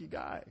 lucky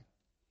guy.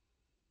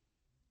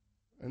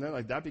 And then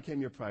like, that became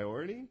your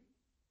priority?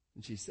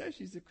 And she says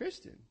she's a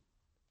Christian.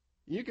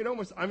 You can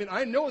almost, I mean,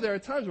 I know there are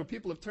times where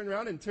people have turned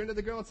around and turned to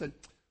the girl and said,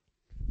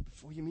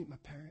 before you meet my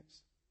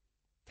parents,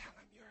 tell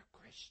them you're a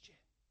Christian.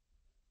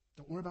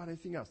 Don't worry about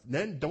anything else.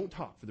 Then don't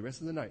talk for the rest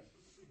of the night.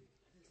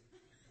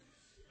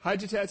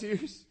 Hide your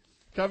tattoos,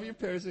 cover your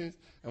piercings,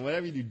 and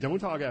whatever you do, don't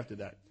talk after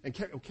that. And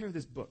carry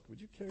this book.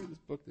 Would you carry this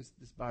book, this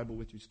Bible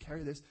with you? Just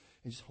carry this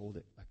and just hold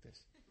it like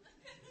this.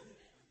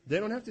 They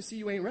don't have to see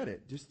you ain't read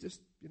it. Just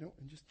I'm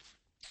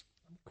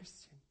a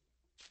Christian.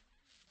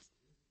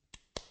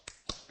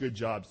 Good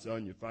job,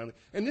 son. You finally.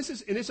 And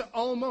it's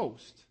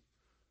almost.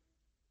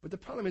 But the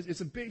problem is,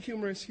 it's a bit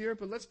humorous here,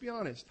 but let's be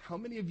honest. How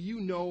many of you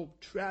know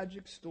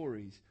tragic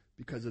stories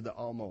because of the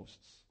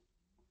almosts?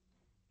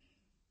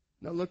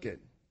 Now look at,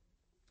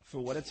 for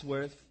what it's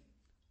worth,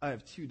 I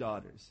have 2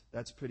 daughters.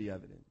 That's pretty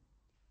evident.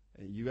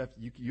 And you have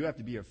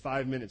to be here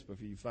 5 minutes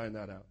before you find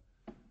that out.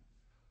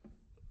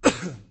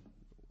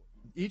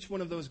 Each one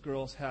of those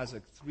girls has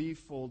a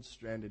 3-fold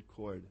stranded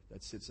cord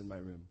that sits in my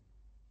room.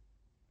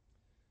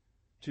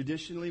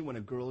 Traditionally, when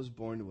a girl is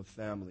born to a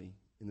family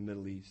in the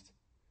Middle East,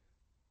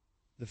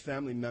 the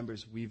family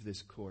members weave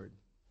this cord.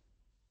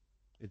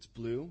 It's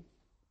blue,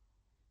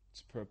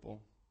 it's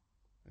purple,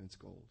 and it's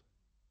gold.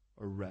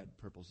 Or red.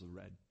 Purple's the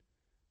red,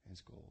 and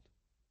it's gold.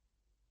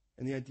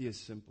 And the idea is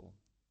simple.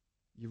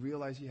 You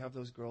realize you have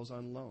those girls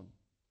on loan.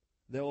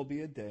 There will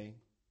be a day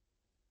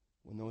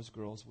when those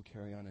girls will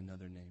carry on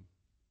another name.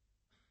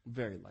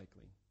 Very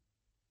likely.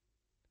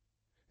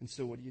 And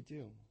so what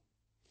do?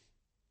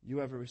 You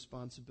have a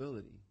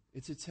responsibility.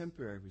 It's a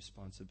temporary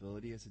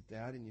responsibility as a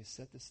dad, and you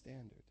set the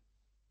standard.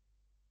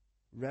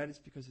 Red is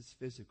because it's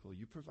physical.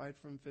 You provide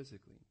for them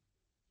physically.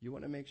 You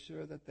want to make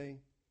sure that they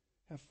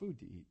have food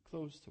to eat,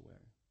 clothes to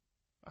wear,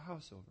 a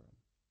house over them.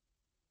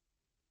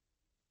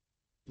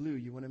 Blue,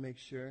 you want to make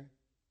sure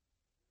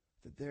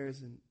that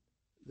there's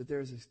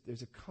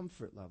a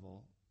comfort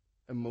level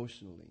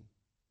emotionally,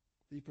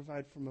 that you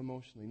provide for them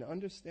emotionally. Now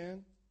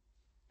understand,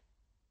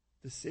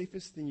 the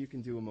safest thing you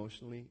can do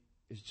emotionally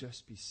is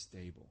just be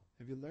stable.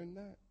 Have you learned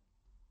that?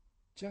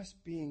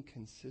 Just being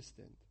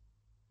consistent.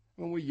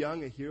 When we're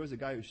young, a hero is a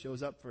guy who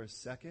shows up for a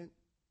second,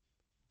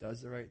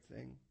 does the right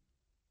thing.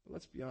 But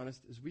let's be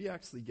honest, as we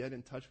actually get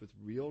in touch with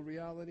real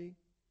reality,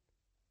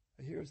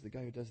 a hero is the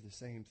guy who does the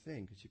same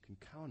thing because you can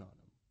count on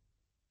him.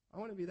 I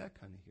want to be that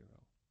kind of hero,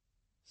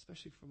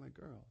 especially for my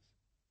girls.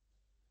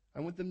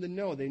 I want them to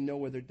know they know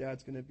where their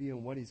dad's going to be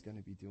and what he's going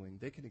to be doing.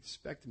 They can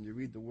expect him to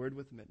read the word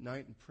with them at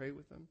night and pray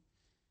with them.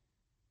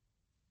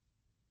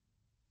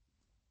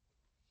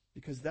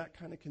 Because that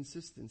kind of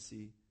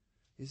consistency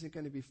isn't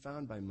going to be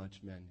found by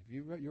much men.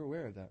 You're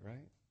aware of that,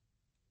 right?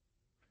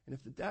 And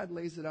if the dad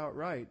lays it out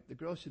right, the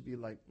girl should be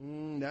like,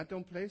 that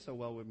don't play so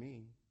well with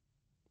me.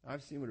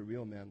 I've seen what a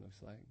real man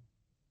looks like.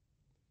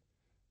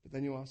 But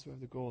then you also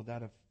have the goal of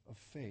that of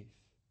faith.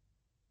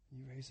 You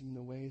raise them in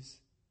the ways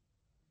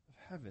of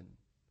heaven,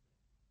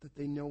 that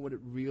they know what it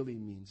really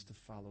means to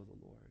follow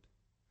the Lord.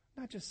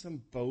 Not just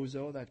some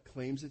bozo that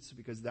claims it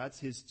because that's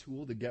his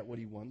tool to get what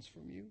he wants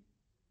from you.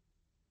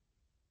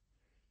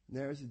 And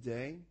there is a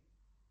day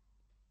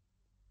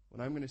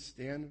when I'm going to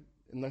stand,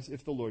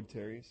 if the Lord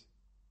tarries,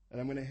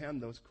 and I'm going to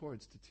hand those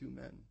cords to 2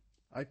 men.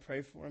 I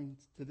pray for them.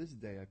 To this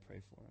day, I pray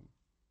for them.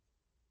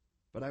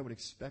 But I would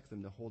expect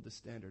them to hold the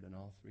standard in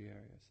all 3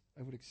 areas.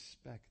 I would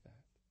expect that.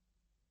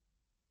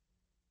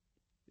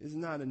 It's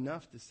not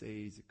enough to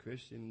say he's a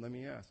Christian. Let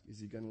me ask, is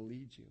he going to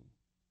lead you?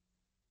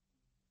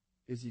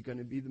 Is he going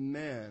to be the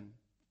man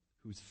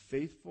who's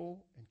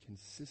faithful and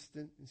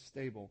consistent and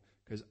stable?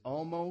 Because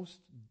almost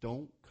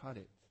don't cut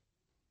it.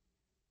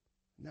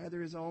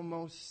 Neither is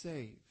almost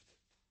saved.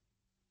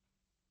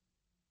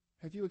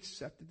 Have you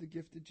accepted the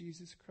gift of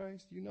Jesus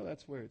Christ? You know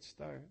that's where it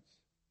starts.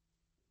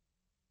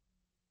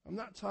 I'm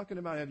not talking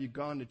about have you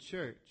gone to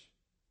church.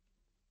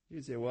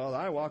 You say, well,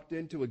 I walked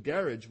into a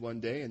garage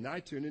one day and I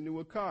turned into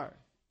a car.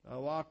 I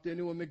walked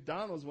into a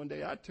McDonald's one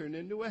day, I turned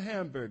into a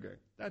hamburger.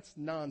 That's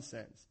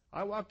nonsense.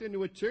 I walked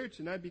into a church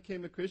and I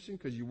became a Christian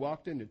because you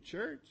walked into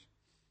church.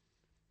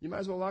 You might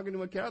as well walk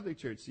into a Catholic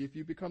church, see if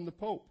you become the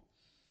Pope.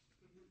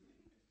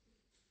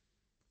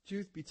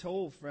 Truth be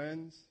told,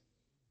 friends,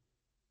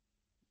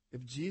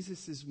 if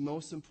Jesus'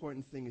 most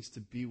important thing is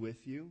to be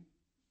with you,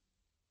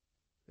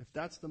 if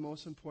that's the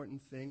most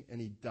important thing, and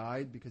he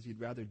died because he'd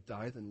rather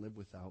die than live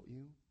without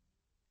you,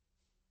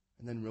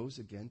 and then rose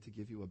again to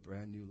give you a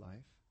brand new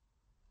life,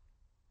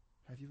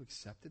 have you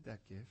accepted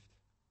that gift?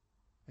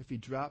 If he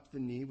dropped the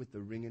knee with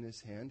the ring in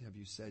his hand, have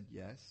you said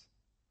yes?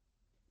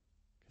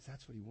 Because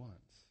that's what he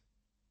wants.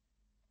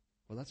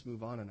 Well, let's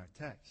move on in our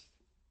text.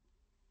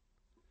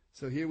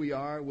 So here we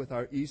are with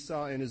our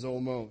Esau and his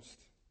almost.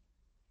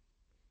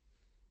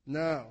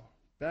 Now,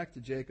 back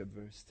to Jacob,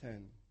 verse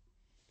 10.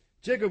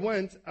 Jacob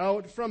went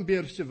out from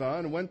Beersheba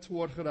and went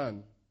toward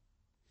Haran.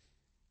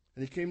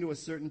 And he came to a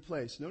certain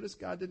place. Notice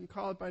God didn't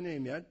call it by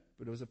name yet,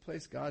 but it was a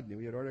place God knew.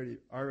 He had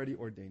already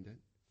ordained it.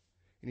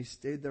 And he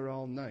stayed there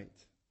all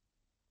night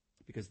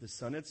because the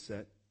sun had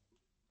set.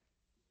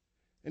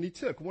 And he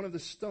took one of the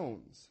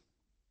stones.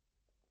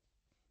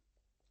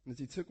 And as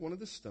he took one of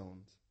the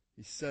stones,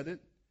 he set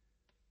it,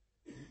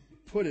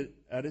 put it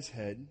at his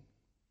head,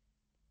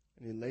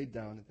 and he laid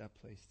down at that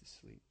place to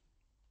sleep.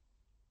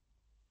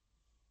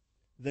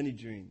 Then he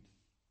dreamed.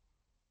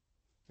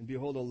 And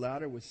behold, a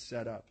ladder was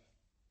set up.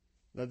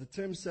 Now the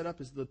term set up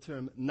is the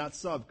term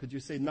natsav. Could you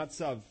say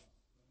natsav?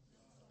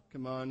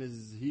 Come on, this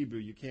is Hebrew.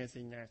 You can't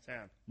say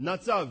natsav.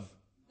 Natsav.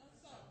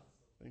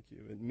 Thank you.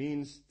 It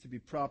means to be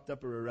propped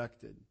up or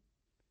erected.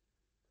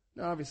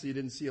 Now obviously you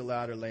didn't see a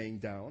ladder laying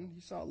down.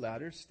 You saw a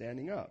ladder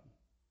standing up.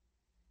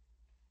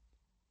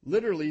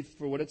 Literally,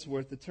 for what it's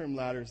worth, the term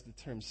ladder is the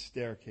term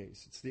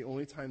staircase. It's the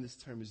only time this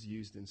term is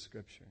used in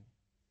Scripture.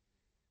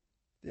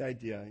 The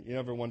idea, you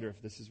ever wonder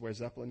if this is where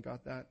Zeppelin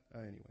got that?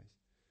 Anyways.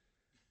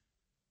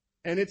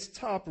 And its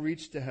top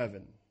reached to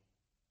heaven,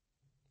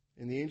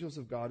 and the angels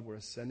of God were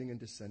ascending and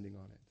descending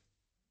on it.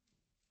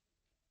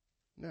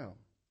 Now,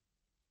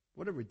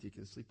 what a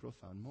ridiculously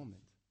profound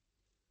moment.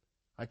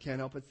 I can't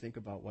help but think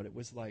about what it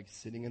was like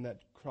sitting in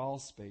that crawl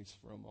space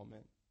for a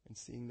moment and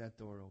seeing that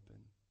door open.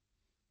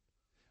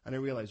 And I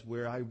realize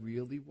where I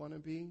really want to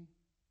be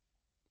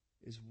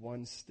is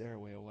one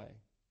stairway away.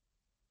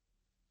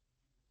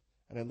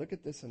 And I look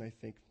at this and I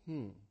think,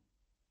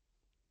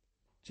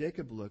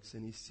 Jacob looks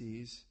and he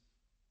sees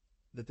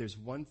that there's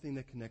one thing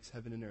that connects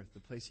heaven and earth, the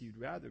place he'd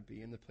rather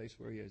be and the place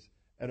where he is.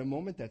 At a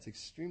moment that's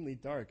extremely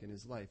dark in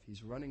his life,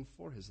 he's running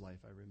for his life,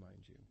 I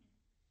remind you.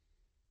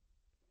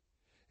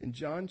 In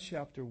John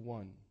chapter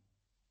 1,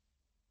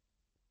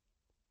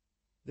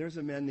 there's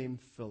a man named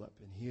Philip,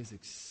 and he is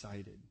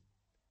excited.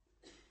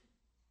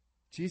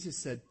 Jesus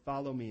said,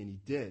 "Follow me," and he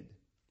did.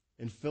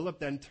 And Philip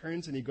then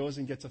turns and he goes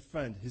and gets a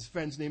friend. His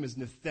friend's name is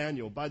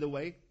Nathaniel. By the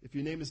way, if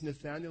your name is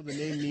Nathaniel, the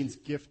name means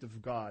gift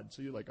of God.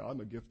 So you're like,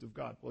 I'm a gift of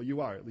God. Well, you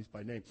are, at least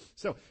by name.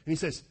 So, and he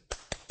says,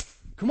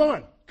 come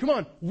on.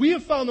 We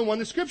have found the one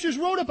the Scriptures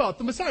wrote about,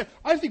 the Messiah.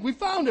 I think we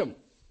found him.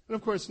 And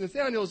of course,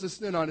 Nathaniel is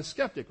an honest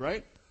skeptic,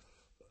 right?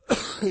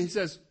 He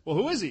says, well,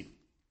 who is he?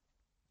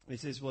 And he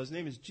says, well, his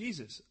name is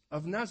Jesus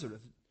of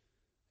Nazareth.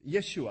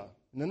 Yeshua,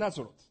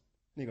 Nazareth.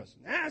 And he goes,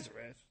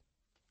 Nazareth?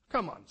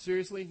 Come on,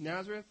 seriously,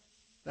 Nazareth?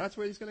 That's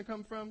where he's going to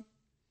come from?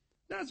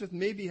 Nazareth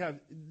maybe have,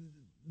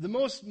 the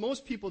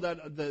most people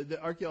that the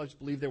archaeologists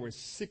believe there were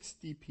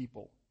 60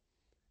 people,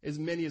 as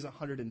many as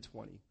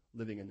 120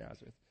 living in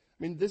Nazareth.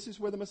 I mean, this is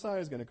where the Messiah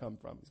is going to come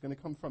from. He's going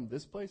to come from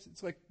this place.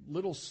 It's like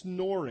little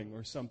Snoring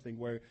or something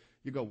where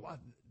you go, wow,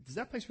 does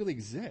that place really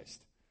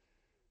exist?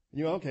 And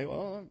you go, okay,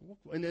 well,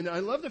 and I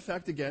love the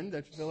fact, again,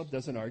 that Philip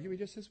doesn't argue. He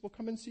just says, well,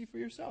 come and see for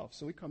yourself.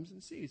 So he comes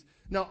and sees.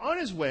 Now, on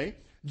his way,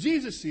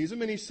 Jesus sees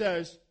him and he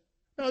says,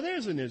 now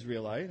there's an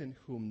Israelite in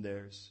whom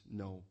there's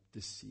no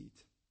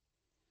deceit.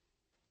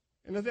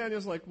 And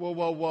Nathaniel's like,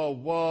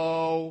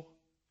 whoa.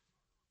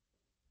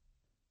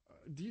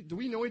 Do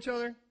we know each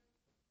other?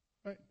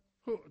 Right?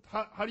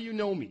 How do you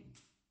know me?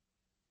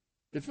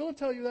 Did Philip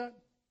tell you that?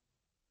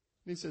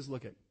 And he says,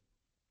 look it,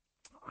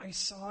 I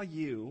saw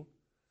you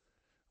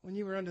when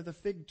you were under the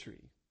fig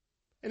tree.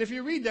 And if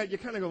you read that, you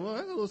kind of go, well,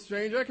 that's a little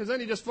strange, right? Because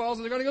then he just falls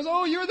to the ground and goes,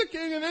 oh, you're the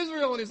king of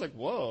Israel. And he's like,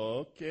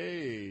 whoa,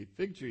 okay,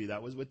 fig tree,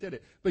 that was what did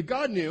it. But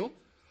God knew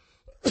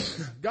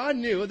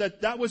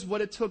that was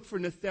what it took for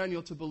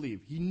Nathaniel to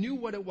believe. He knew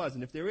what it was.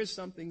 And if there is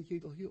something,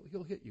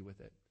 he'll hit you with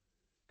it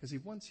because he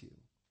wants you.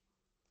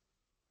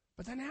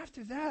 But then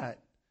after that,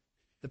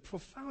 the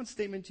profound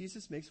statement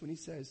Jesus makes when he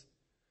says,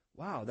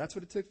 wow, that's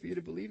what it took for you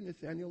to believe,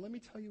 Nathaniel. Let me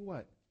tell you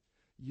what.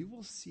 You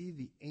will see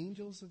the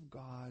angels of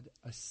God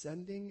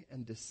ascending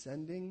and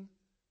descending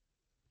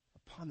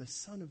upon the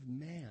Son of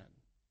Man.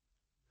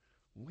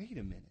 Wait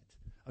a minute.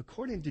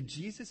 According to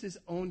Jesus'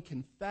 own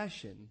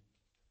confession,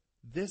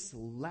 this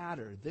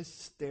ladder, this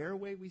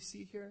stairway we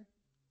see here,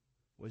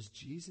 was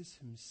Jesus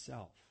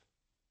himself.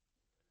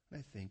 And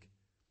I think,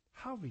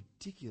 how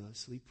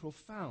ridiculously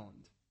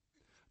profound.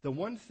 The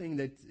one thing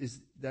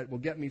that will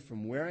get me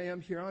from where I am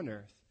here on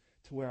earth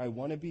to where I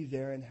want to be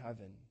there in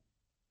heaven.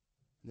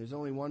 And there's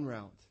only one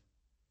route.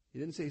 He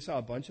didn't say he saw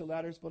a bunch of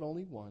ladders, but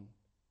only one.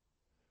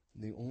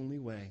 And the only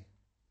way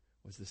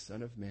was the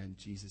Son of Man,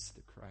 Jesus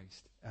the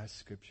Christ, as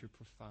Scripture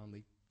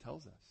profoundly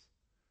tells us.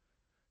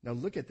 Now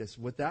look at this.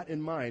 With that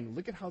in mind,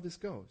 look at how this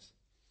goes.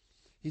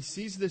 He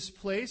sees this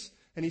place.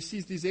 and he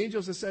sees these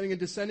angels ascending and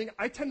descending,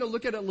 I tend to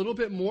look at it a little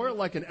bit more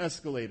like an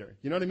escalator.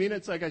 You know what I mean?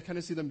 It's like I kind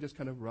of see them just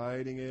kind of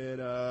riding it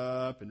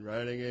up and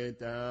riding it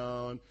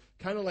down.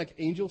 Kind of like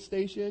Angel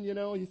Station, you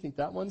know? You think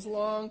that one's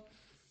long?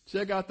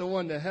 Check out the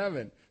one to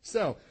heaven.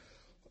 So,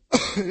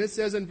 it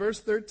says in verse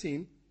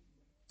 13,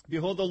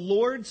 behold, the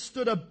Lord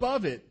stood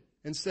above it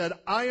and said,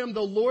 I am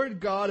the Lord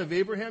God of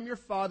Abraham your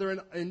father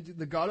and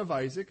the God of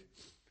Isaac.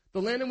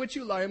 The land in which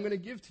you lie I'm going to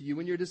give to you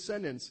and your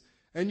descendants.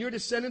 And your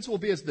descendants will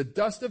be as the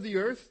dust of the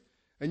earth,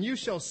 and you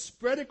shall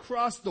spread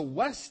across the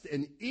west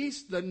and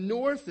east, the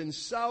north and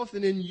south,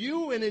 and in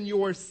you and in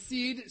your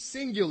seed,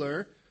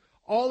 singular,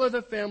 all of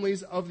the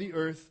families of the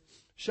earth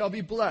shall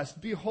be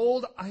blessed.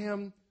 Behold,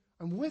 I'm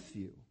with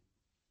you,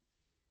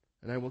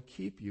 and I will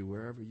keep you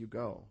wherever you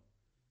go.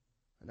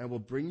 And I will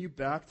bring you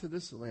back to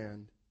this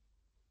land,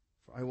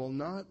 for I will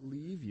not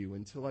leave you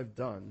until I've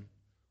done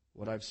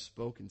what I've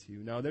spoken to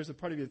you. Now, there's a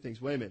part of you that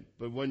thinks, wait a minute,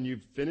 but when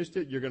you've finished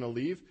it, you're going to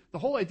leave? The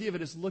whole idea of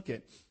it is, look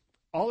at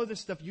all of this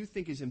stuff you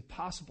think is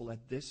impossible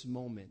at this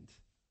moment.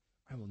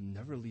 I will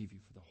never leave you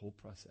for the whole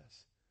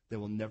process. There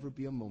will never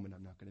be a moment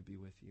I'm not going to be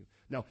with you.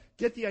 Now,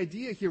 get the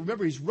idea here.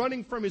 Remember, he's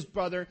running from his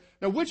brother.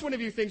 Now, which one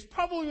of you thinks,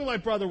 probably my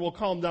brother will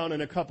calm down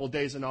in a couple of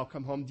days and I'll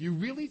come home? Do you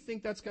really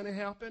think that's going to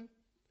happen?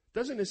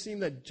 Doesn't it seem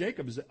that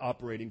Jacob is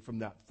operating from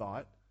that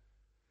thought?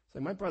 It's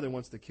like, my brother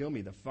wants to kill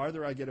me. The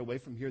farther I get away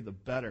from here, the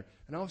better.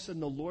 And all of a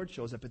sudden, the Lord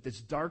shows up at this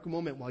dark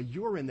moment while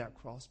you're in that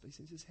crawl space.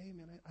 And he says, hey,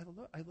 man, I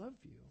love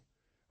you.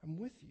 I'm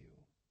with you.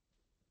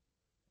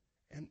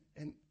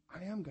 And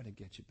I am going to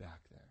get you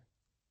back there.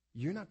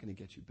 You're not going to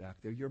get you back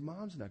there. Your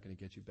mom's not going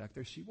to get you back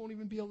there. She won't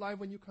even be alive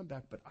when you come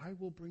back, but I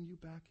will bring you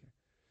back here.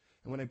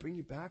 And when I bring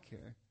you back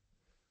here,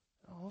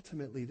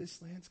 ultimately,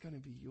 this land's going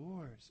to be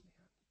yours,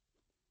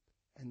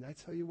 man. And I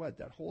tell you what,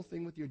 that whole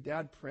thing with your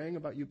dad praying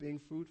about you being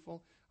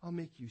fruitful, I'll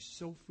make you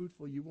so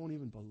fruitful you won't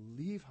even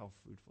believe how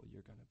fruitful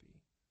you're going to be.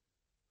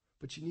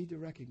 But you need to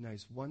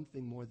recognize one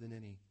thing more than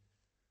any.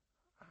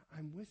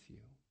 I'm with you.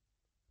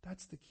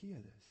 That's the key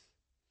of this.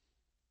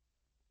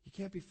 You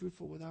can't be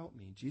fruitful without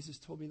me. Jesus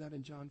told me that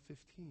in John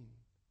 15.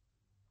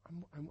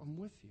 I'm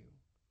with you.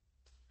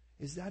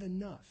 Is that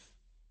enough?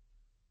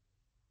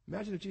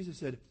 Imagine if Jesus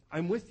said,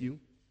 I'm with you,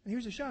 and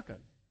here's a shotgun.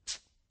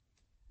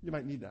 You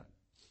might need that.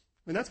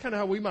 And that's kind of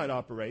how we might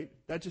operate.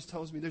 That just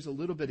tells me there's a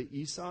little bit of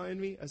Esau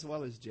in me as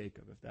well as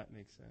Jacob, if that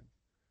makes sense.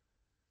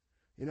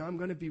 You know, I'm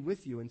going to be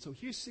with you. And so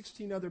here's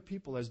 16 other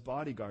people as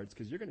bodyguards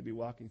because you're going to be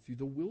walking through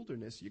the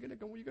wilderness. You're going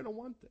to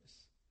want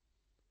this.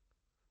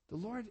 The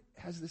Lord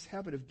has this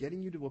habit of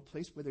getting you to a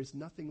place where there's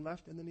nothing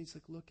left, and then he's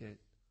like, look it,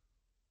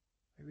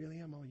 I really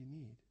am all you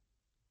need.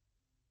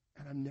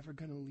 And I'm never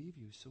going to leave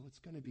you, so it's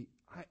going to be,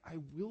 I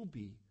will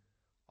be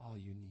all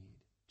you need.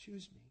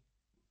 Choose me.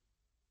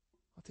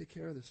 I'll take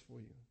care of this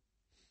for you.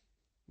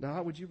 Now,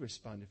 how would you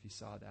respond if you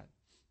saw that?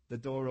 The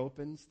door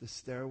opens, the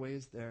stairway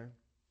is there.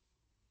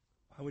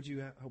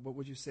 What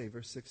would you say?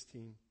 Verse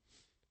 16.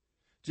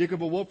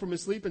 Jacob awoke from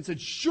his sleep and said,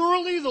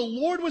 surely the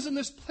Lord was in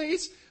this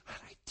place, and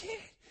I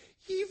didn't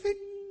even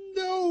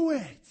know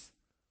it.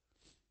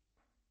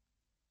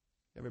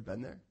 Ever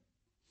been there?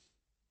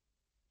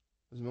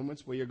 Those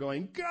moments where you're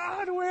going,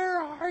 God,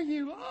 where are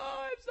you?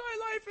 Oh,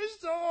 my life is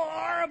so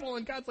horrible.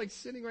 And God's like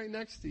sitting right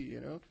next to you, you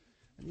know.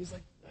 And he's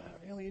like,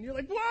 oh, really? And you're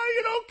like, why?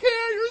 You don't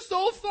care. You're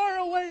so far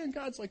away. And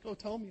God's like, oh,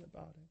 tell me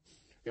about it.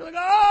 You're like,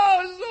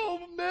 oh, it's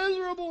so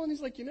miserable. And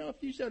he's like, you know, if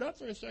you shut up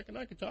for a second,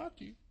 I could talk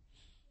to you.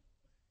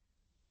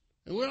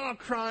 And we're all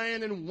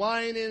crying and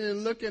whining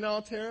and looking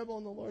all terrible.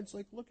 And the Lord's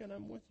like, look, and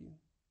I'm with you.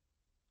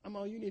 I'm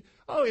all you need.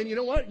 Oh, and you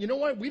know what? You know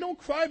what? We don't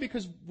cry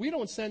because we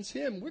don't sense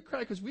him. We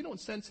cry because we don't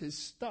sense his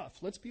stuff.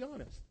 Let's be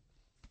honest.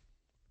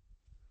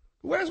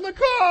 Where's my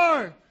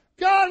car?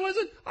 God,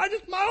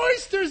 my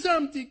oyster's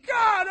empty.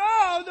 God,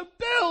 oh, the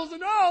bills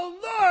and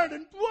oh, Lord,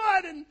 and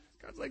what? And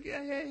God's like,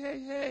 yeah,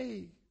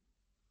 hey.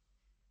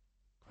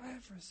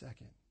 Quiet for a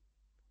second.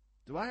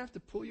 Do I have to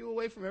pull you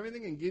away from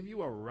everything and give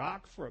you a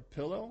rock for a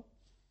pillow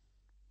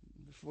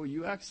before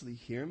you actually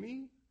hear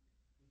me?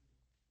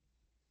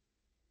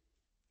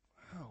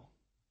 Wow.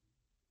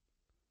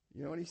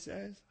 You know what he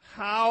says?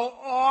 How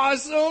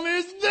awesome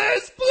is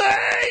this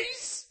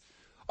place?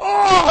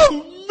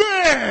 Oh,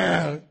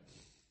 man!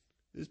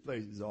 This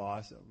place is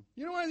awesome.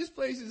 You know why this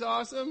place is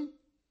awesome?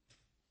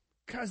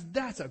 Because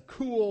that's a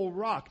cool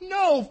rock.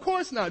 No, of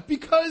course not.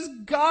 Because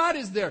God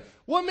is there.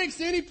 What makes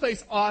any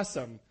place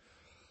awesome?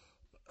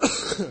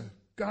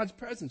 God's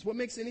presence. What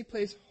makes any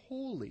place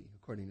holy,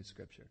 according to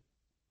Scripture?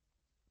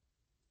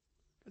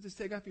 Let's just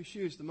take off your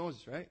shoes to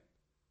Moses, right?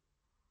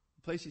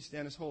 The place you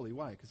stand is holy.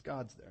 Why? Because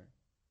God's there.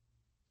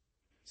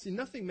 See,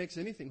 nothing makes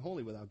anything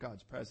holy without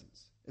God's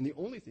presence. And the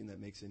only thing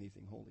that makes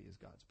anything holy is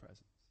God's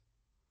presence.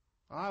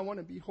 I want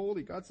to be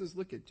holy. God says,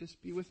 look,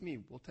 just be with me.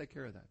 We'll take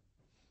care of that.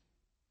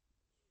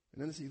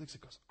 And then he looks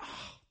and goes,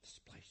 oh, this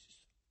place is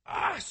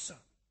awesome.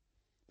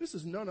 This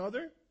is none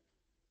other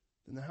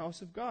than the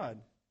house of God.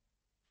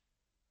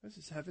 This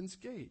is heaven's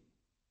gate.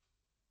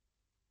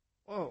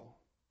 Whoa.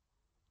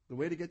 The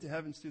way to get to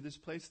heaven is through this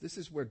place. This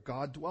is where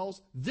God dwells.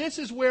 This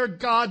is where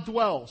God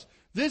dwells.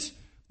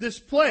 this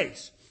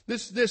place,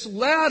 this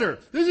ladder.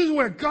 This is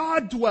where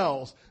God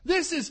dwells.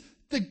 This is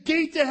the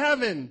gate to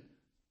heaven.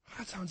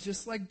 That sounds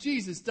just like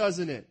Jesus,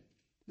 doesn't it?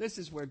 This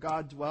is where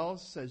God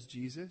dwells, says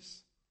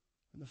Jesus,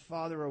 and the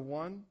Father are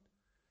one.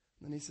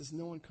 And then he says,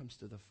 no one comes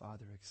to the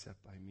Father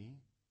except by me.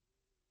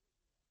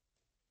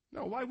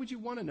 No, why would you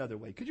want another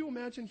way? Could you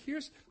imagine?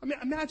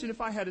 Imagine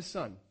if I had a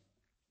son,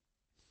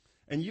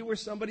 and you were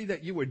somebody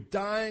that you were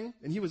dying,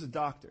 and he was a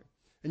doctor,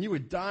 and you were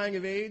dying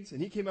of AIDS,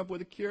 and he came up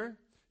with a cure.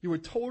 You were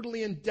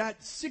totally in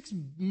debt, 6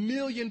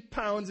 million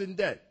pounds in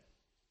debt.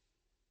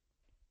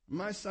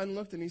 My son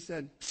looked and he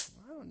said,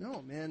 I don't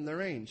know, man,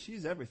 Lorraine,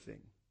 she's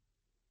everything.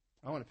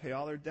 I want to pay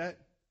all her debt,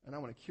 and I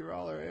want to cure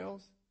all her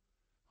ails.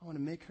 I want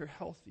to make her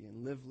healthy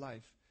and live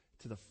life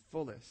to the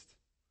fullest.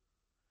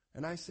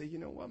 And I say, you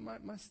know what, my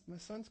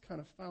son's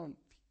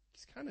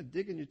he's kind of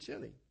digging your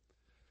chili.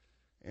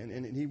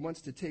 And he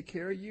wants to take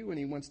care of you, and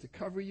he wants to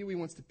cover you, he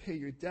wants to pay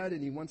your debt,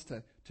 and he wants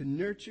to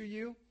nurture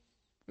you.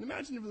 And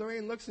imagine if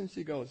Lorraine looks and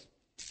she goes,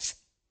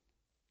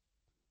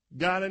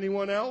 got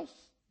anyone else?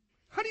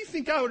 How do you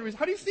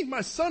think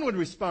my son would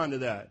respond to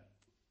that?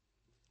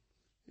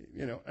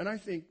 And I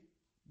think,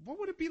 what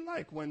would it be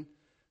like when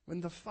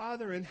the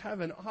Father in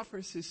heaven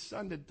offers his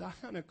Son to die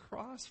on a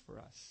cross for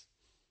us,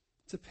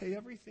 to pay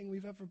everything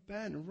we've ever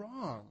been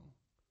wrong,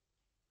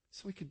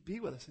 so he could be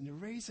with us and to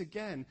raise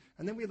again?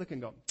 And then we look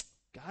and go,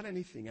 got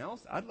anything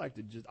else?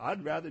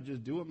 I'd rather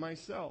just do it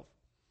myself.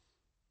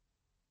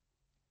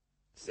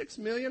 6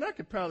 million, I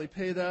could probably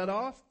pay that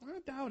off. I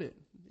doubt it.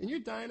 And you're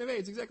dying of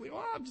AIDS. Exactly.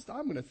 Well,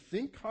 I'm going to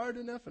think hard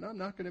enough, and I'm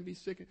not going to be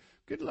sick.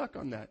 Good luck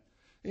on that.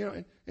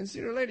 And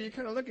sooner or later, you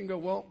kind of look and go,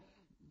 well,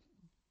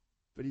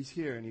 but he's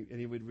here, and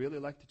he would really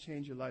like to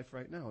change your life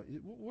right now.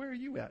 Where are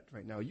you at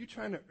right now? Are you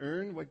trying to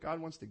earn what God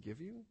wants to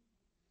give you?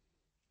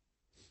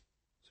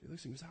 So he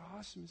looks and goes, how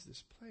awesome is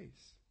this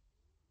place?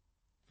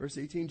 Verse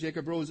 18,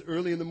 Jacob rose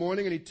early in the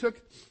morning, and he took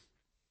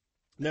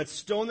that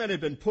stone that had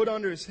been put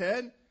under his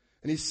head,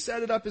 and he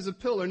set it up as a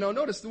pillar. Now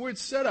notice the word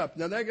set up.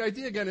 Now that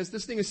idea again is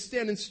this thing is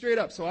standing straight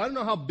up. So I don't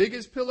know how big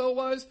his pillow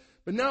was,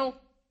 but now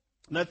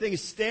that thing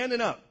is standing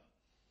up.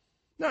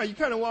 Now you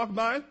kind of walk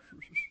by.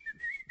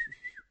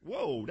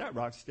 Whoa, that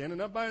rock's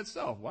standing up by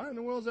itself. Why in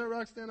the world is that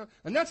rock standing up?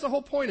 And that's the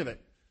whole point of it.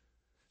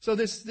 So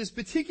this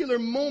particular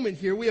moment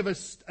here, we have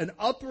an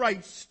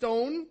upright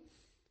stone,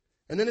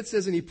 and then it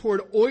says, and he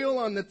poured oil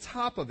on the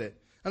top of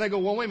it. And I go,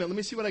 well, wait a minute, let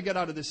me see what I get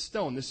out of this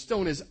stone. This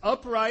stone is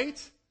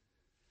upright.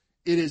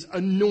 It is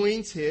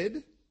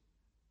anointed.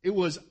 It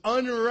was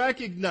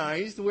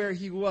unrecognized where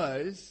he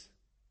was.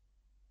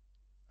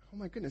 Oh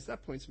my goodness,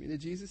 that points me to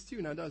Jesus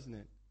too now, doesn't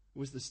it? It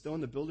was the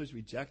stone the builders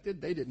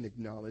rejected. They didn't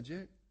acknowledge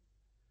it.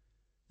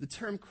 The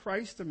term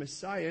Christ or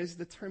Messiah is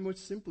the term which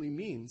simply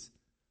means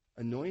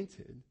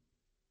anointed.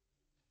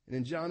 And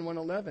in John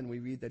 1:11, we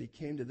read that he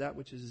came to that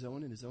which is his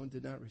own, and his own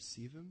did not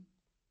receive him.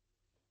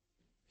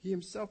 He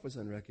himself was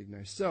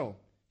unrecognized. So,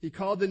 he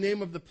called the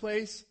name of the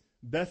place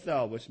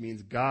Bethel, which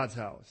means God's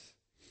house.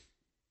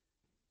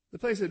 The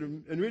place had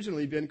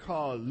originally been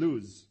called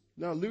Luz.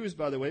 Now, Luz,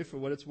 by the way, for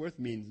what it's worth,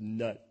 means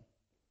nut.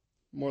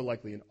 More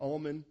likely an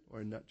almond or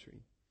a nut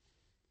tree.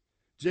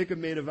 Jacob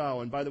made a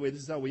vow, and by the way,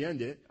 this is how we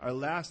end it.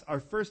 Our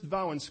first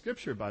vow in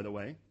Scripture, by the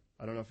way.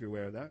 I don't know if you're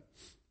aware of that.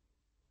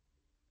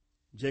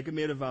 Jacob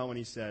made a vow, and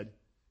he said,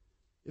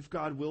 if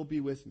God will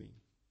be with me,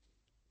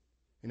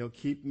 and he'll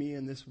keep me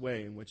in this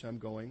way in which I'm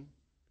going,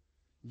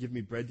 give me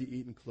bread to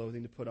eat and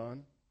clothing to put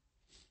on,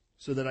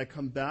 so that I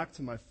come back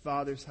to my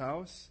Father's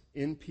house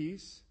in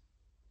peace,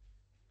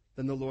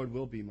 then the Lord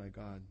will be my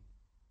God.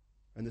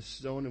 And the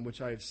stone in which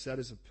I have set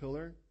as a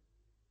pillar,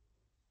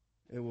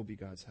 it will be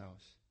God's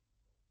house.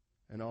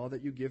 And all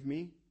that you give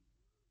me,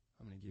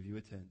 I'm going to give you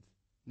a tenth.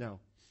 Now,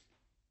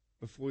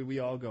 before we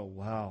all go,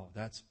 wow,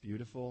 that's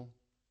beautiful,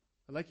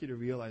 I'd like you to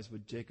realize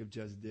what Jacob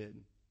just did.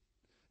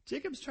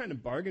 Jacob's trying to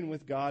bargain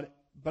with God,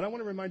 but I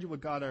want to remind you what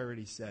God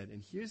already said.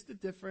 And here's the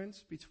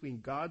difference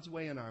between God's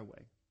way and our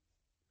way.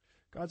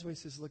 God's way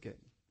says, look,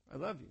 I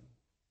love you.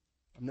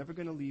 I'm never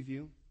going to leave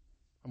you.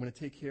 I'm going to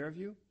take care of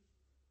you.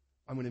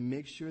 I'm going to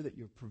make sure that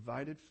you're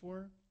provided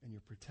for and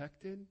you're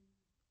protected.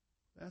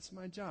 That's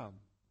my job.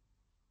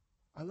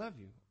 I love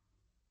you.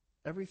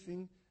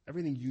 Everything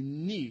you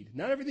need.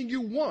 Not everything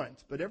you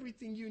want, but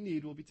everything you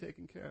need will be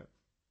taken care of.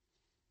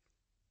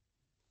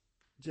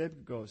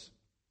 Jacob goes,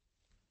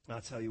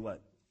 I'll tell you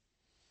what.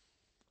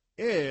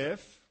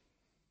 If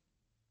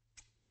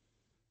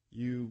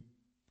you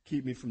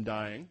keep me from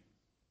dying,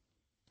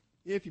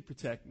 if you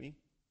protect me,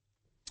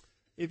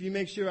 if you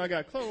make sure I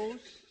got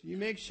clothes, you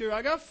make sure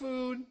I got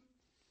food,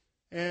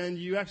 and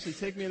you actually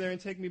take me there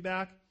and take me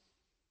back,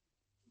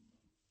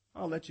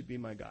 I'll let you be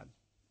my God.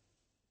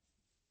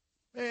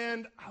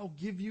 And I'll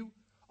give you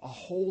a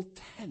whole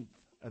tenth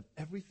of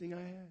everything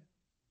I had.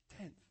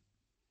 Tenth.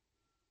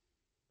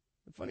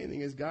 The funny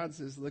thing is, God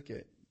says,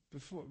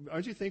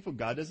 aren't you thankful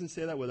God doesn't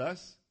say that with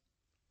us?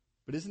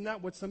 But isn't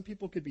that what some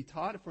people could be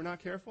taught if we're not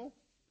careful?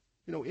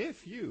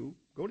 If you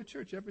go to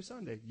church every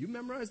Sunday, you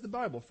memorize the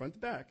Bible front to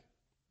back,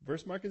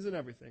 verse markings and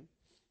everything.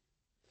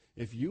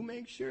 If you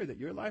make sure that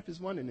your life is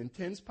one in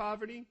intense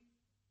poverty,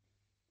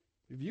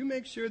 if you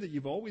make sure that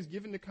you've always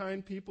given to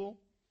kind people,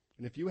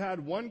 and if you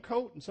had one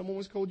coat and someone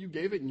was cold, you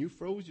gave it and you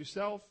froze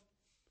yourself,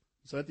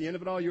 so at the end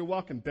of it all, you're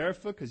walking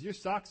barefoot because your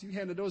socks, you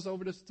handed those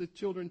over to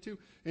children too.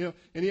 In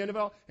the end of it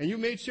all, and you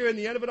made sure in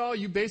the end of it all,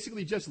 you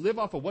basically just live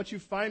off of what you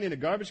find in a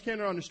garbage can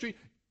or on the street,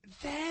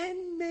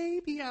 then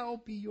maybe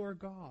I'll be your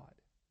God.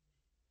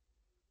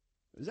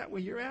 Is that where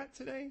you're at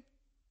today?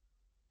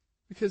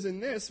 Because in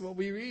this, what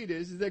we read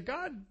is that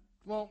God,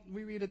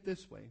 we read it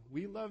this way.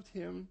 We loved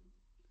him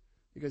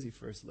because he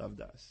first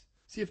loved us.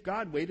 See, if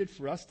God waited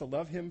for us to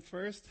love him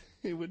first,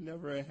 it would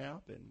never have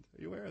happened.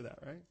 Are you aware of that,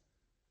 right?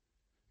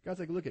 God's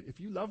like, look,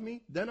 if you love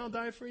me, then I'll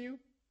die for you.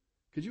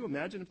 Could you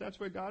imagine if that's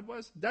where God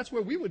was? That's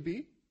where we would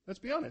be. Let's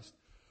be honest.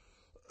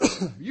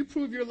 You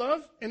prove your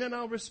love, and then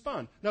I'll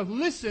respond. Now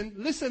listen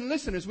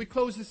as we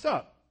close this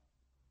up.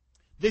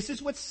 This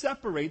is what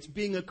separates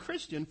being a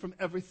Christian from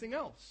everything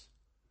else.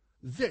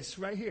 This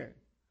right here.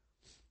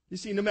 You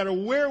see, no matter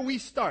where we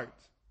start,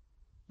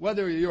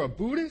 whether you're a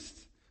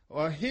Buddhist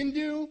or a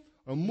Hindu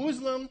or a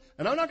Muslim,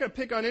 and I'm not going to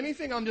pick on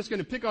anything, I'm just going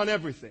to pick on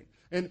everything.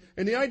 And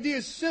the idea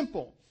is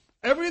simple.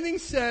 Everything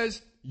says,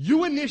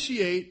 you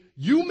initiate,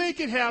 you make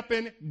it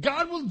happen,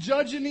 God will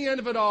judge in the end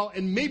of it all,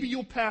 and maybe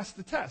you'll pass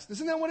the test.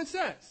 Isn't that what it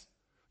says?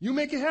 You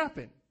make it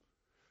happen.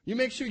 You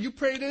make sure you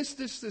pray the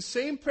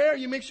same prayer,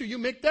 you make sure you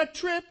make that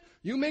trip,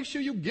 you make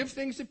sure you give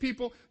things to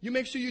people, you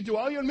make sure you do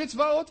all your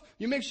mitzvot,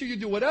 you make sure you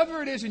do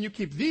whatever it is, and you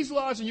keep these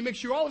laws, and you make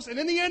sure all this, and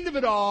in the end of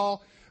it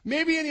all,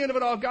 maybe in the end of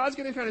it all, God's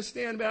going to kind of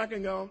stand back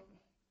and go,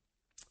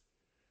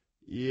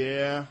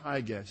 yeah, I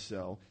guess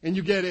so. And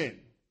you get in.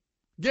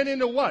 Get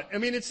into what? I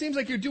mean, it seems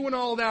like you're doing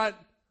all that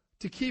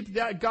to keep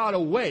that God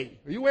away.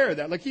 Are you aware of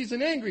that? Like he's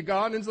an angry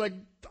God, and it's like,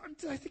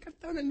 I think I've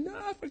done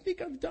enough. I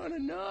think I've done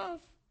enough.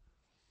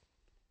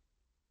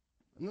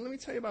 And then let me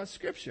tell you about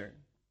Scripture.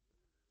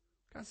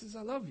 God says,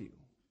 I love you.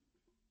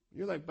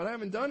 You're like, but I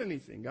haven't done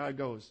anything. God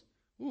goes,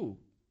 ooh,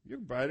 you're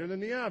brighter than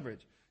the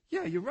average.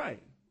 Yeah, you're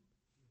right.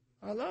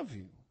 I love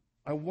you.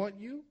 I want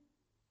you.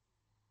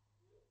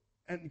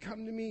 And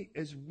come to me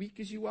as weak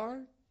as you are,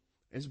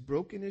 as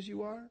broken as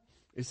you are,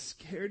 as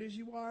scared as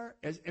you are,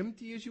 as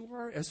empty as you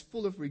are, as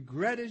full of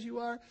regret as you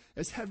are,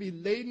 as heavy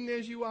laden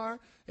as you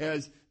are,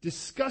 as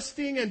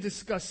disgusting and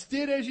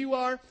disgusted as you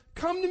are.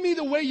 Come to me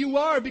the way you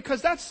are,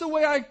 because that's the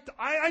way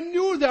I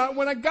knew that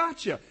when I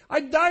got you.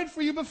 I died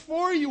for you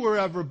before you were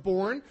ever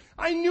born.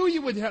 I knew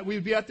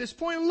we'd be at this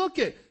point. Look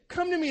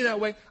come to me that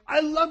way.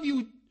 I love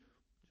you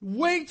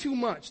way too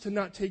much to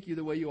not take you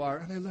the way you are,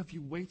 and I love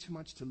you way too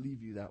much to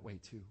leave you that way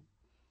too.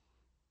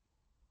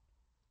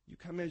 You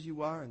come as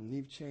you are and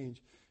leave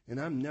change. And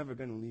I'm never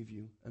going to leave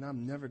you, and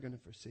I'm never going to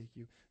forsake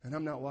you, and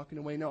I'm not walking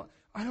away. No,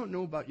 I don't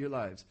know about your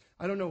lives.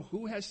 I don't know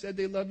who has said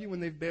they love you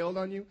when they've bailed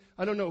on you.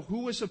 I don't know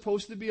who was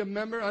supposed to be a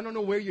member. I don't know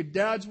where your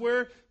dads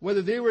were,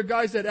 whether they were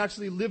guys that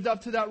actually lived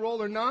up to that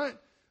role or not.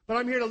 But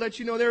I'm here to let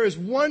you know there is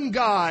one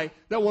guy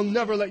that will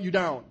never let you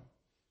down.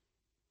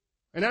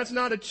 And that's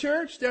not a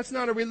church, that's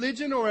not a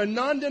religion or a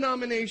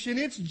non-denomination.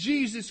 It's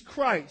Jesus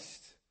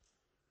Christ.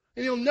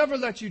 And he'll never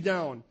let you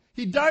down.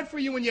 He died for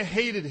you when you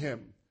hated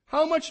him.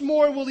 How much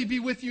more will he be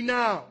with you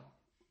now?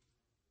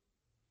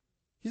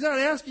 He's not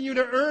asking you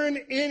to earn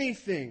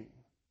anything.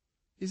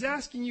 He's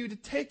asking you to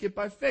take it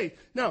by faith.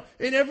 Now,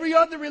 in every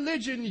other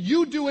religion,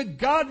 you do it,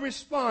 God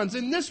responds.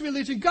 In this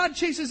religion, God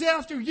chases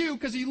after you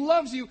because he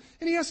loves you,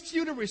 and he asks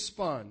you to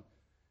respond.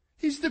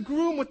 He's the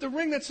groom with the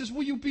ring that says,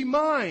 will you be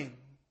mine?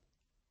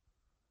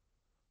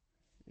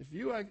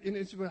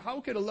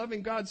 How could a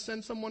loving God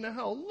send someone to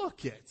hell?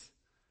 Look it.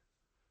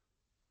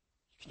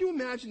 Can you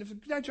imagine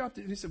if God dropped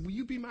it and he said, will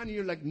you be mine? And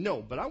you're like,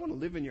 no, but I want to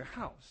live in your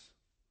house.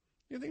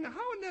 You're thinking,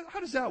 how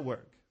does that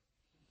work?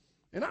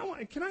 And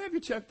can I have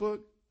your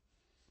checkbook?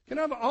 Can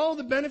I have all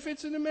the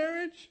benefits in the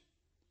marriage,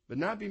 but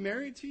not be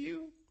married to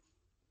you?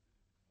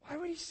 Why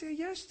would he say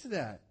yes to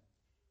that?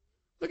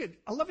 Look,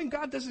 a loving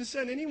God doesn't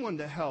send anyone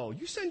to hell.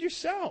 You send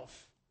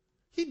yourself.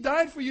 He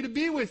died for you to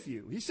be with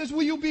you. He says,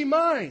 will you be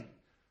mine?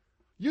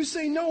 You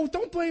say, no,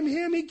 don't blame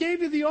him. He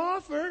gave you the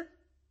offer.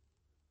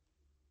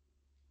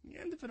 At the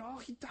end of it all,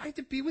 he died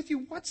to be with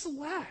you. What's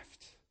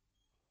left?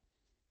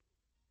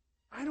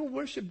 I don't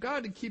worship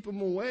God to keep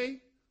him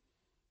away.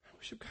 I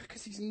worship God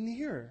because he's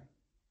near.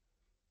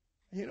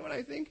 And you know what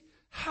I think?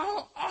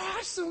 How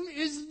awesome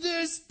is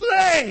this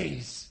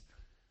place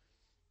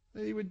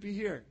that he would be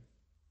here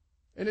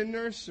in a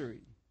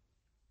nursery.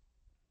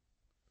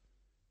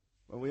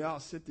 Well, we all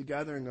sit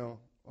together and go,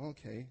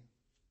 okay,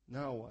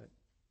 now what?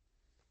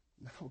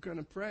 Now we're going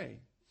to pray.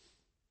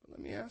 But let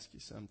me ask you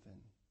something.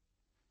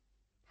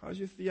 How's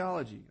your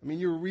theology? I mean,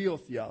 your real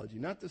theology,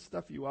 not the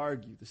stuff you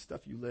argue, the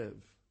stuff you live.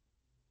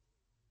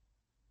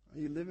 Are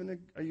you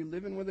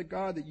living with a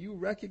God that you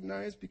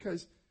recognize?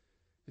 Because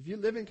if you're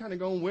living kind of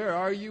going, where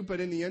are you? But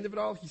in the end of it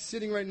all, he's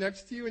sitting right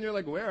next to you, and you're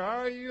like, where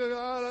are you?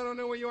 God, I don't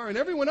know where you are. And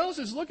everyone else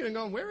is looking and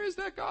going, where is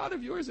that God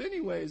of yours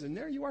anyways? And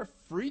there you are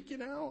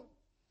freaking out.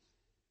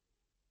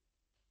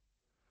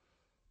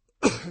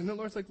 And the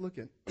Lord's like,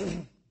 looking,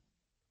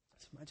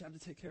 it's my job to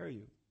take care of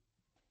you.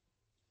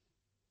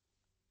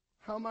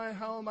 How am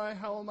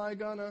I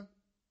gonna?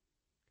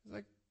 He's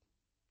like,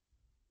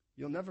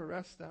 you'll never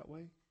rest that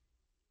way.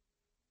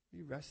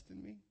 You rest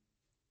in me.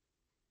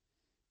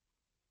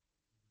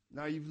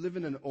 Now you've lived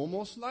in an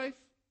almost life.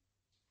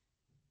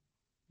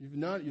 You've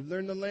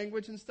learned the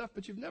language and stuff,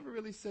 but you've never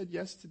really said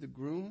yes to the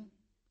groom.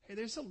 Hey,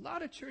 there's a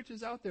lot of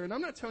churches out there, and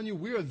I'm not telling you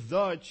we're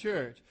the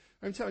church.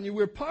 I'm telling you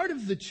we're part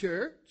of the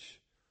church.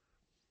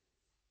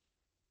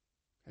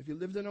 Have you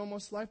lived an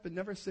almost life but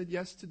never said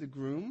yes to the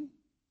groom?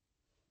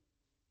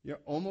 You're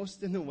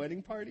almost in the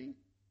wedding party.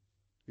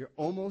 You're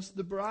almost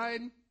the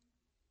bride.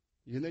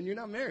 And then you're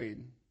not married.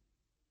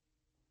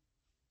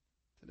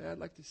 Today I'd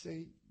like to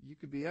say you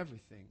could be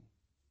everything.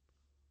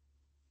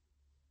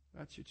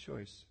 That's your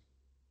choice.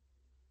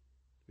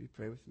 Will you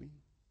pray with me?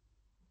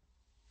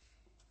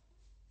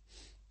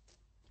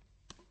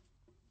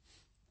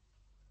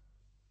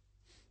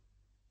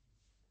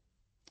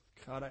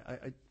 God,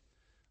 I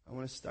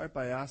want to start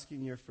by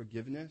asking your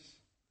forgiveness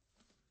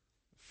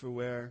for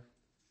where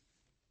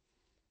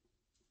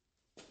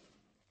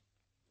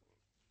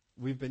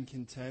we've been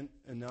content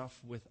enough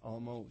with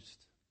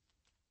almost.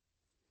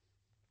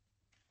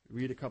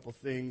 Read a couple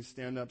things,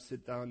 stand up,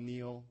 sit down,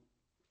 kneel,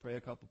 pray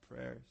a couple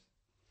prayers,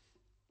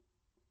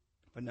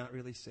 but not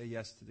really say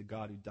yes to the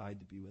God who died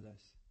to be with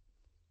us,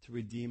 to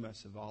redeem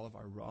us of all of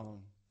our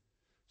wrong,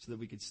 so that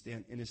we could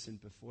stand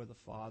innocent before the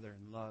Father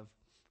in love,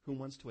 who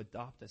wants to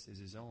adopt us as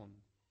his own.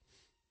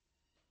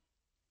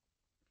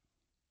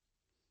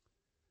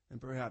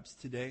 And perhaps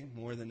today,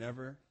 more than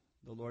ever,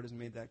 the Lord has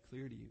made that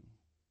clear to you.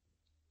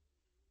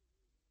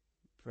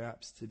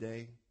 Perhaps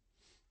today,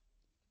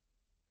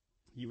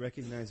 you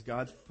recognize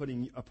God's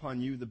putting upon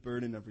you the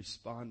burden of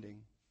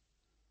responding.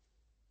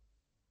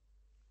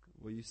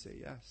 Will you say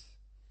yes?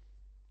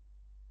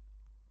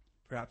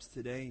 Perhaps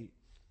today,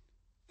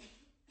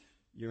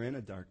 you're in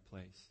a dark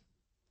place.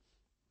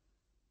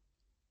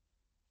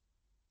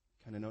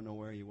 Kind of don't know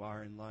where you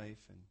are in life,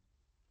 and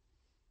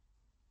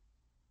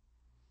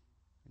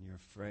you're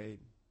afraid.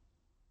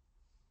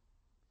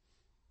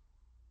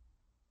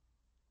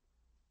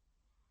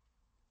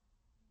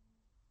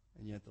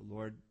 And yet the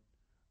Lord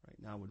right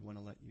now would want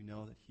to let you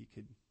know that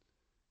He'd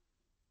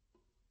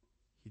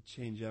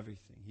change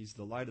everything. He's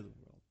the light of the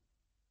world.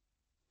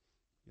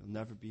 You'll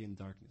never be in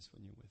darkness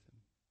when you're with Him.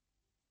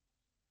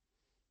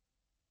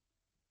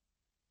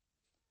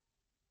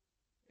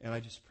 And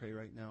I just pray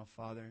right now,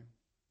 Father,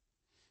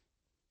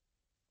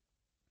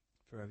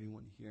 for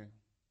everyone here,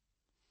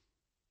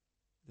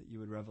 that you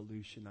would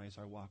revolutionize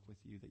our walk with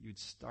you, that you would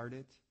start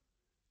it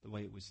the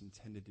way it was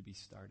intended to be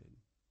started,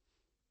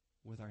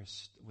 with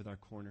our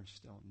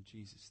cornerstone,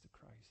 Jesus the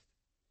Christ,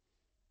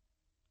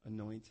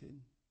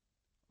 anointed,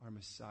 our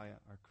Messiah,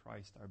 our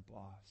Christ, our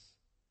boss,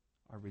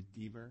 our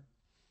Redeemer,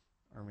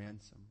 our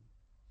ransom.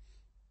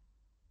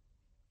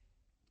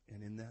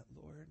 And in that,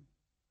 Lord,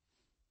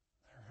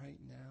 right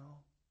now,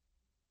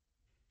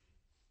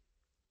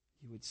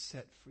 you would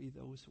set free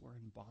those who are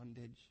in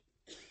bondage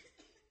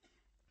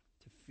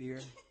to fear,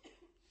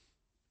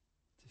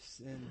 to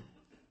sin,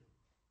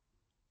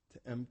 to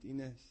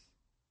emptiness,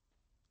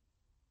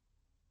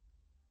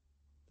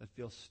 that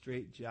feel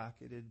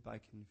straitjacketed by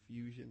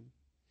confusion,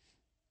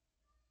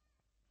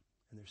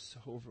 and they're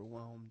so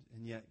overwhelmed.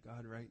 And yet,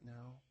 God, right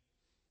now,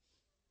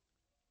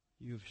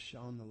 you have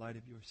shown the light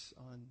of your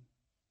Son,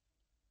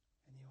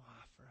 and you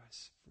offer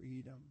us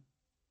freedom.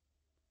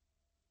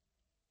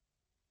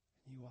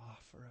 And you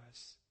offer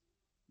us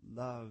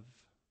love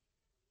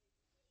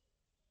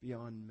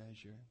beyond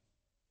measure.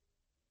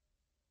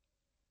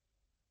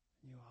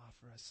 And you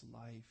offer us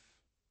life.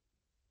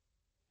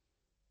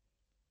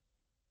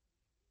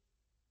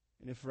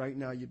 And if right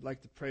now you'd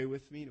like to pray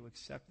with me to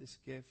accept this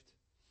gift,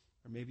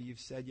 or maybe you've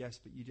said yes,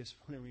 but you just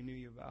want to renew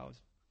your vows,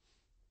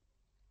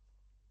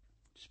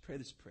 just pray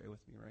this prayer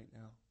with me right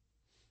now.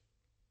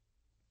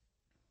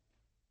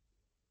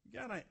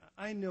 God,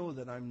 I know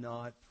that I'm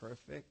not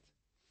perfect.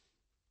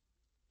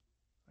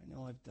 I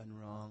know I've done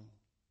wrong.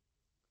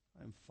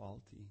 I'm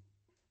faulty.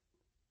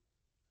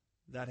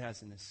 That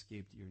hasn't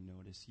escaped your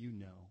notice. You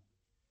know.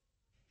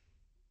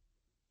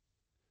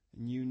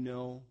 And you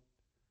know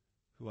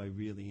who I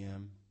really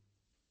am,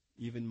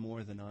 even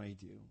more than I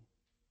do.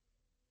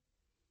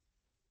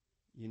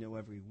 You know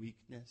every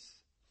weakness,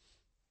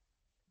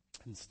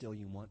 and still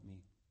you want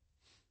me.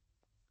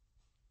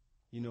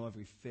 You know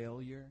every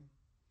failure,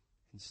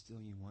 and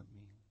still you want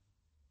me.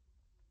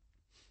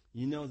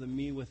 You know the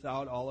me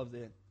without all of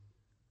the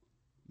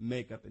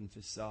makeup and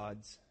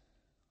facades,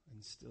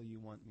 and still you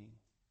want me.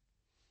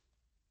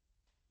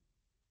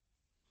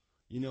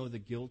 You know the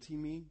guilty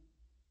me,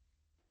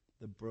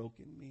 the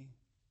broken me,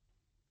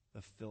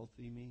 the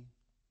filthy me,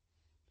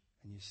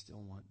 and you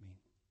still want me.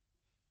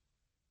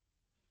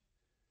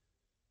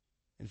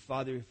 And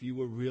Father, if you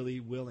were really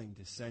willing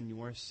to send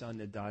your Son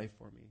to die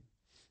for me,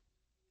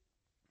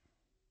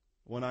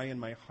 when I in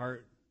my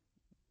heart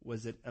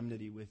was at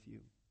enmity with you,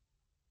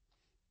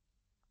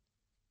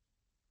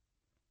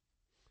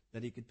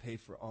 that He could pay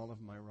for all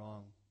of my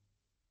wrong,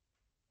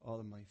 all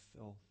of my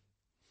filth,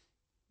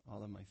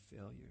 all of my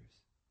failures.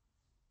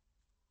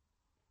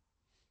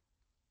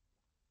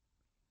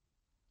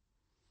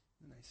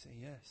 And I I say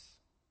yes.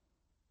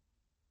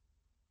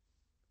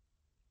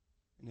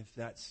 And if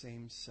that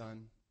same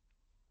Son,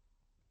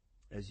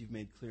 as you've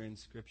made clear in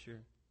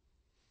Scripture,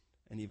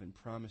 and even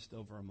promised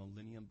over a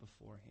millennium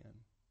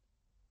beforehand,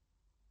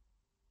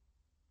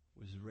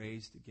 was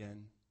raised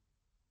again,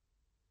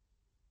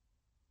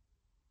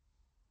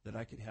 that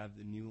I could have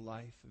the new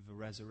life of a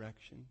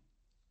resurrection,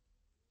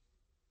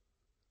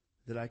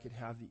 that I could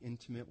have the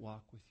intimate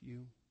walk with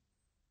you,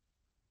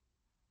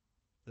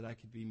 that I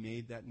could be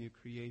made that new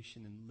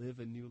creation and live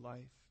a new life,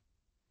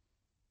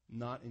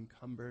 not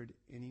encumbered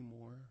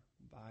anymore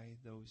by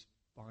those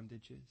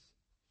bondages,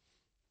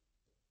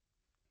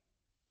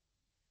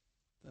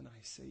 then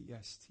I say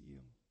yes to you.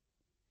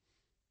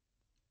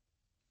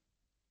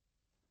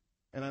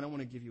 And I don't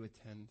want to give you a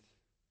tenth.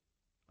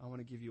 I want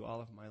to give you all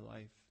of my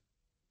life.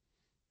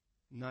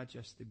 Not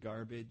just the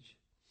garbage,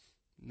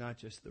 not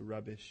just the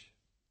rubbish,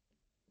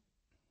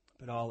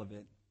 but all of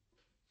it.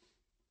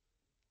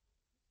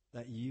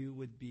 That you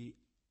would be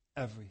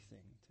everything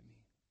to me.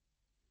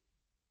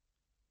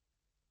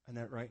 And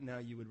that right now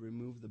you would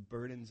remove the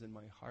burdens in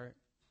my heart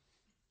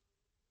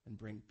and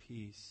bring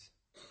peace.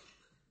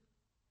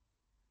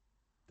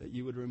 That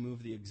you would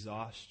remove the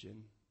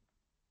exhaustion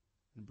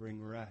and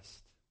bring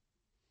rest.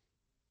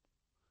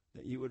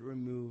 That you would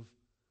remove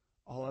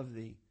all of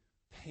the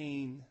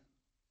pain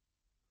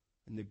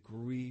and the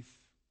grief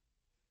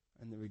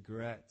and the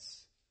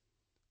regrets,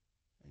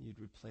 and you'd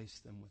replace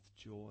them with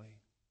joy.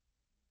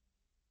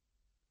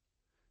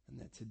 And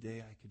that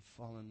today I could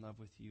fall in love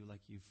with you like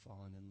you've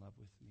fallen in love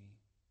with me.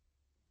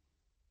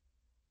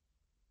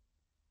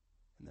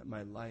 And that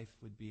my life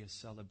would be a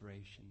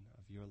celebration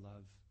of your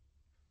love,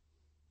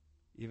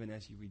 even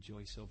as you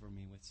rejoice over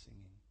me with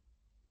singing.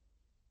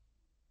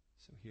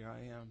 So here I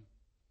am.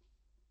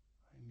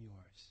 I'm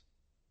yours.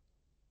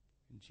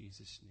 In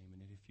Jesus' name.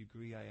 And if you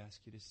agree, I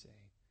ask you to say,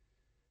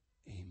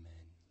 Amen.